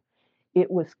that.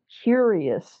 It was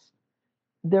curious.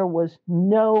 There was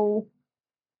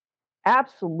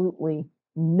absolutely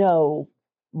no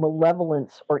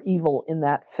malevolence or evil in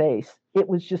that face. It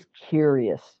was just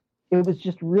curious. It was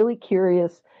just really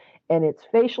curious. And its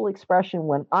facial expression,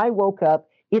 when I woke up,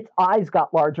 its eyes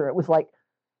got larger. It was like,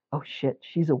 oh shit,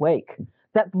 she's awake.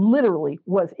 That literally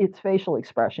was its facial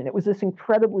expression. It was this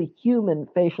incredibly human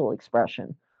facial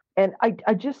expression. And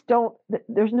I just don't,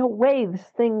 there's no way this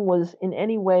thing was in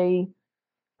any way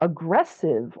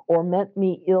aggressive or meant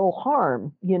me ill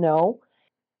harm,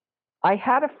 I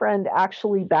had a friend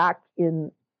actually back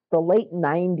in the late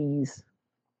 90s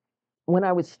when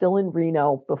I was still in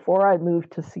Reno before I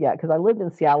moved to Seattle, because I lived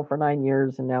in Seattle for 9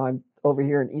 years and now I'm over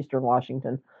here in Eastern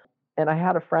Washington. And I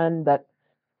had a friend that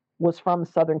was from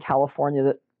Southern California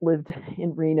that lived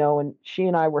in Reno, and she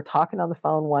and I were talking on the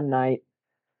phone one night.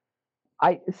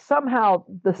 Somehow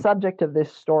the subject of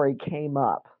this story came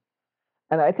up.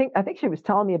 And I think she was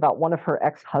telling me about one of her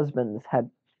ex-husbands had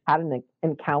an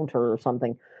encounter or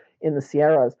something in the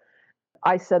Sierras.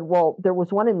 I said, well, there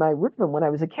was one in my room when I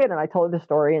was a kid, and I told her the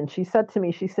story, and she said to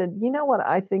me, she said, you know what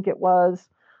I think it was?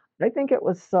 I think it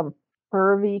was some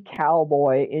pervy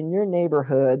cowboy in your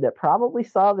neighborhood that probably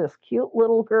saw this cute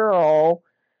little girl.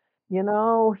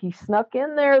 He snuck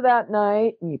in there that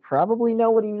night, and you probably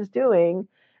know what he was doing.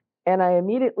 And I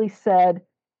immediately said,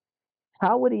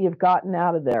 how would he have gotten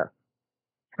out of there?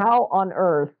 How on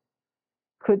earth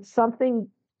could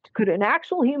an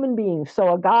actual human being,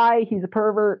 so a guy, he's a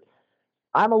pervert,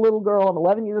 I'm a little girl, I'm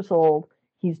 11 years old,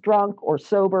 he's drunk or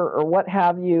sober or what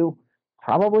have you,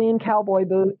 probably in cowboy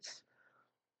boots,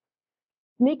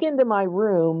 sneak into my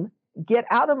room, get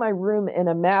out of my room in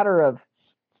a matter of,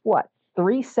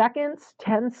 3 seconds,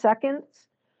 10 seconds,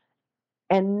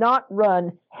 and not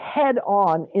run head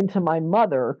on into my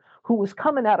mother, who was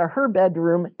coming out of her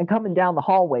bedroom and coming down the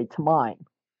hallway to mine.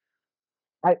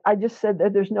 I just said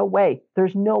that there's no way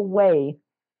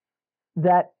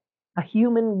that a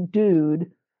human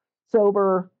dude,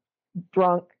 sober,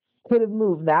 drunk, could have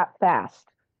moved that fast.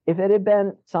 If it had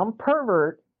been some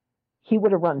pervert, he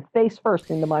would have run face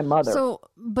first into my mother. So,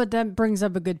 but that brings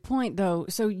up a good point, though.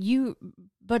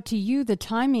 But to you, the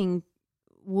timing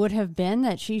would have been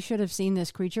that she should have seen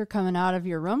this creature coming out of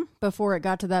your room before it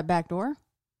got to that back door?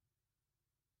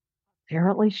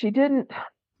 Apparently she didn't.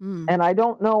 And I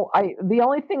don't know. The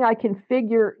only thing I can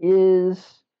figure is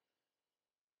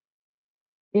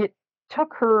it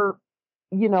took her,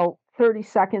 30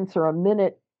 seconds or a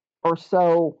minute or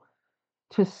so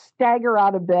to stagger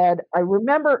out of bed. I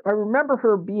remember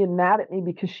her being mad at me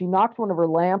because she knocked one of her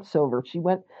lamps over. She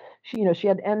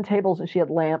had end tables and she had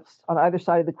lamps on either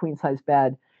side of the queen size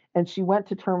bed. And she went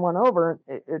to turn one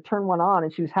turn one on,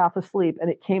 and she was half asleep, and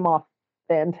it came off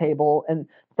the end table. And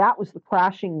that was the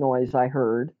crashing noise I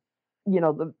heard,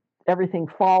 everything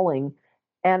falling.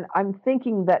 And I'm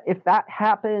thinking that if that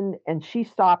happened and she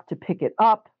stopped to pick it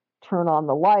up, turn on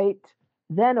the light,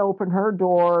 then open her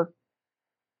door,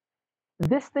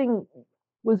 this thing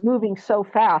was moving so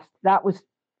fast, that was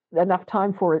enough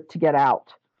time for it to get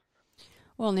out.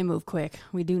 Well, and they move quick.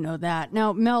 We do know that.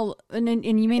 Now, Mel, and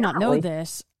you may not know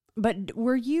this, but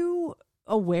were you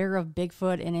aware of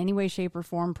Bigfoot in any way, shape, or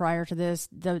form prior to this?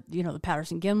 The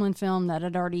Patterson-Gimlin film that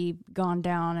had already gone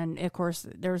down, and of course,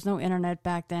 there was no internet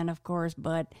back then, of course,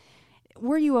 but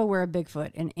were you aware of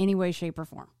Bigfoot in any way, shape, or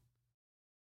form?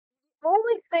 The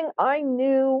only thing I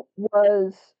knew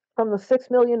was from the $6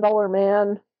 Million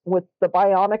Man with the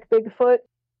bionic Bigfoot,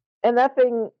 and that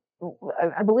thing,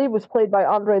 I believe, was played by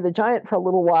Andre the Giant for a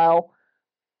little while.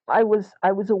 I was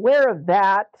aware of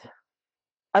that.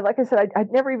 Like I said,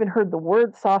 I'd never even heard the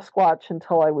word Sasquatch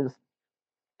until I was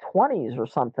 20s or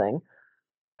something.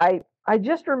 I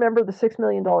just remember the $6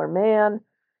 Million Man.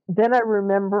 Then I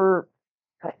remember,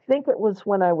 I think it was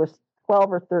when I was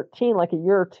 12 or 13, like a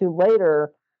year or two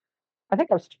later. I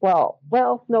think I was 12.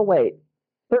 Well, no, wait,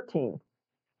 13.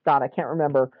 God, I can't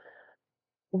remember.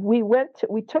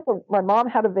 My mom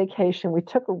had a vacation. We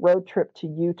took a road trip to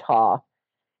Utah,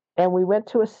 and we went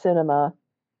to a cinema,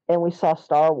 and we saw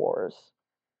Star Wars.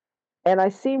 And I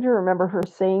seem to remember her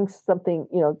saying something,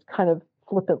 kind of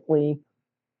flippantly,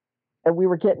 and we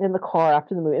were getting in the car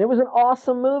after the movie. And it was an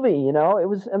awesome movie, it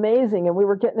was amazing. And we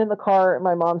were getting in the car, and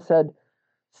my mom said,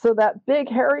 so that big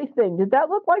hairy thing, did that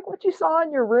look like what you saw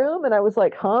in your room? And I was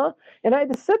like, huh? And I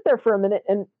had to sit there for a minute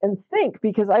and think,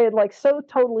 because I had so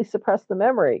totally suppressed the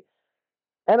memory.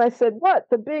 And I said, what?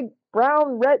 The big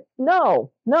brown, red?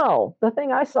 No, no. The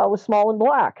thing I saw was small and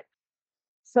black.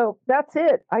 So that's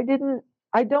it. I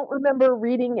don't remember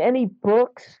reading any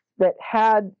books that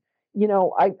had,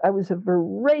 I was a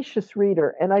voracious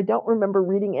reader, and I don't remember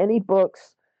reading any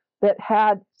books that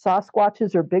had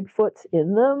Sasquatches or Bigfoots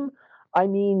in them. I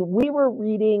mean,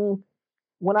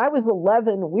 when I was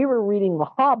 11, we were reading The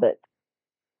Hobbit,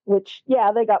 which,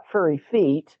 yeah, they got furry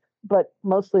feet, but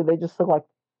mostly they just look like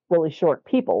really short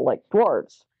people, like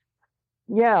dwarves.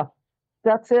 Yeah,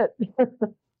 that's it.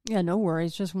 Yeah, no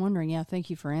worries. Just wondering. Yeah, thank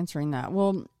you for answering that.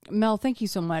 Well, Mel, thank you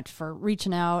so much for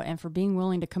reaching out and for being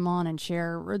willing to come on and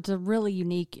share. It's a really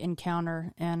unique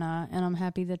encounter, and I'm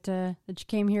happy that you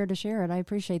came here to share it. I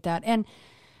appreciate that. And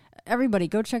everybody,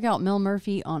 go check out Mel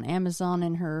Murphy on Amazon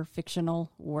and her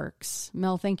fictional works.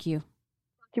 Mel, thank you.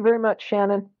 Thank you very much,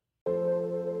 Shannon.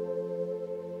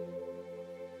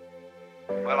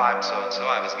 Well, I'm so-and-so.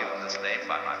 I was given this name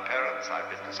by my parents. I've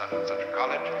been to such and such a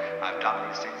college. I've done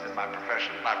these things in my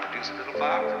profession. I produce a little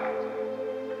biography.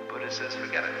 Buddha says,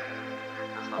 forget it.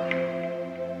 That's not true.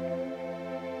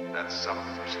 That's some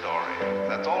story.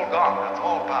 That's all gone. That's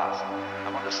all past.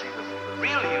 I want to see the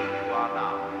real you are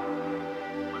now.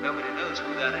 Well, nobody knows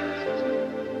who that is.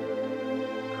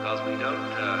 Because we don't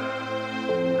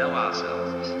know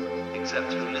ourselves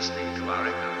except through listening to our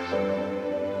echoes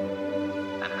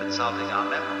and consulting our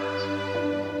memories.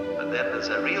 But then there's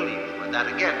a real you, and that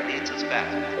again leads us back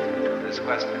to this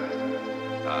question.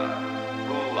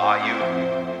 Who are you?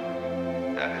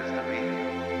 That is the real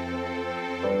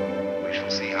you. We shall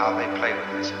see how they play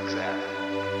with this exam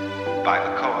by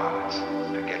the koans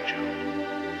to get you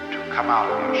to come out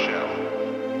of your shell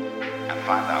and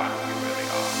find out who you really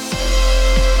are.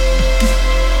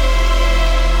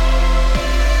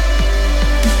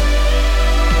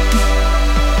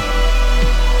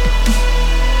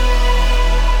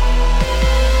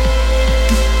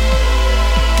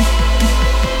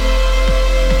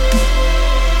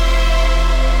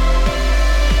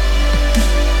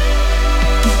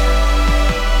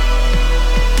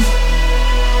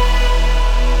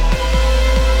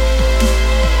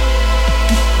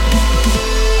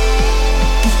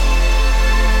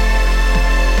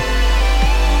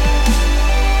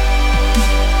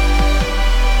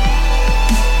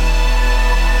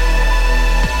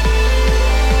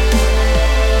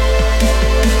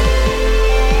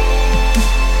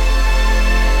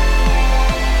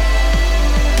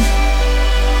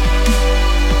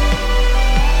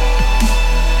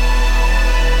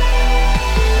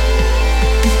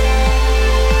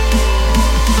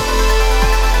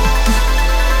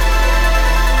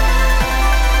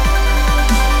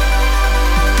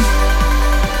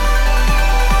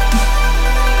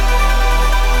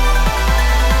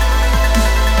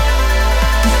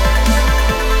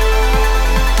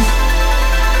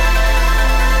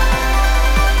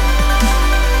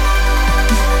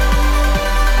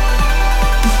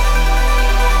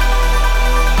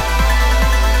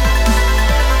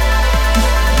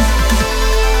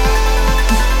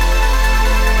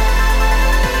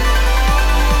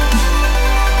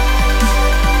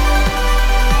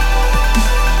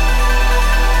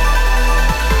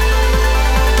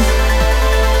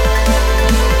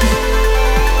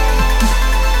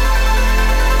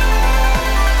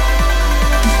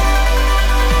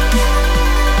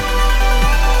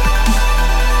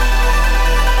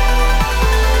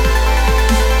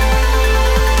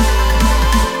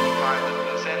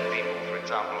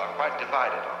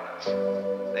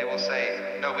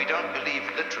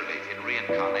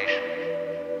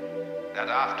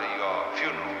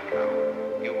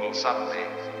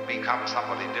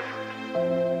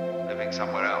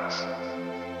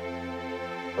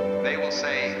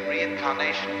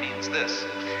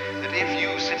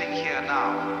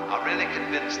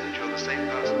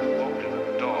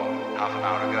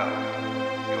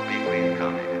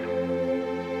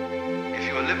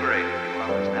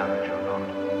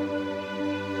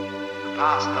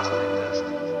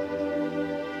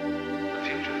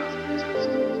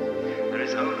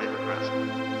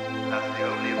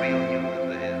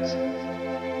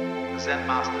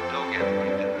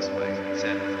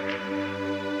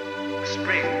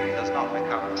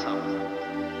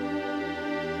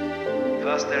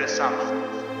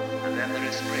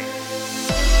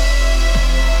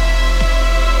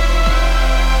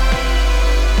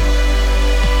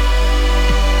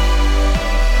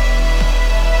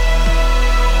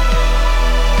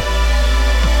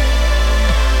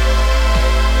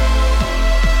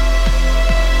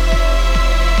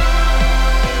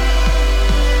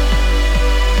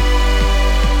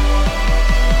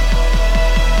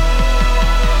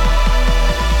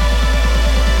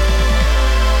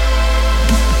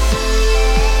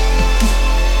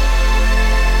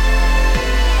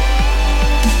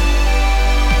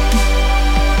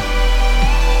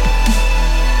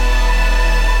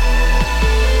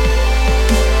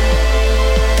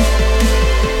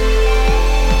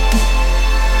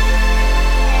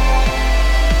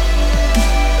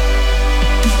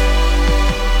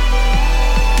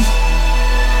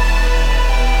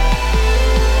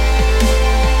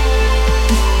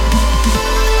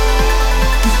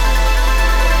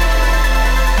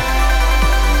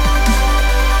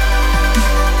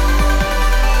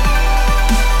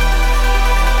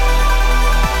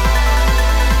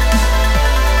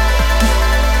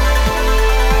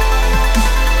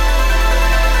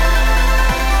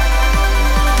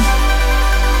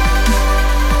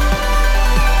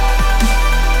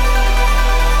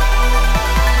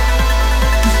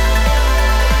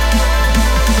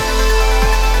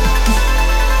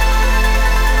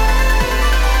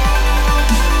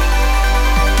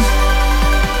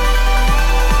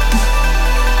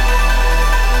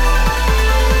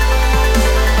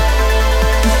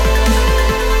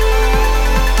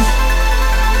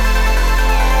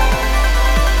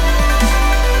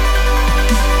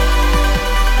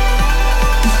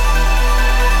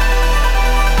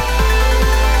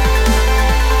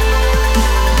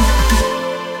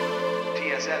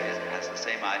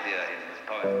 idea in his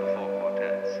poem, The Four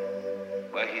Quartets,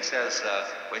 where he says,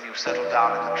 when you settle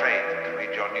down in the train to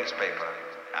read your newspaper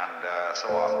and so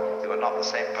on, you are not the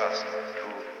same person who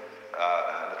a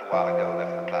little while ago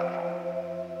left the platform.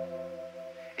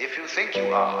 If you think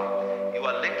you are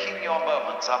linking your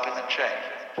moments up in a chain.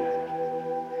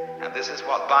 And this is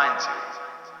what binds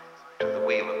you to the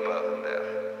wheel of birth and death.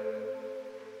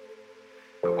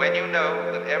 But when you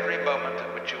know that every moment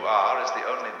in which you are is the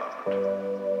only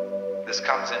moment, this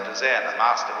comes into Zen. A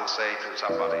master will say to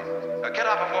somebody, get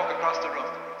up and walk across the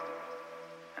room.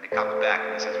 And he comes back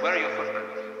and he says, where are your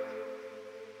footprints?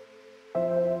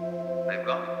 They've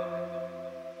gone.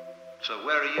 So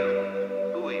where are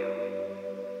you? Who are you?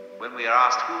 When we are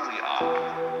asked who we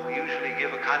are, we usually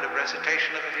give a kind of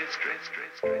recitation of a history.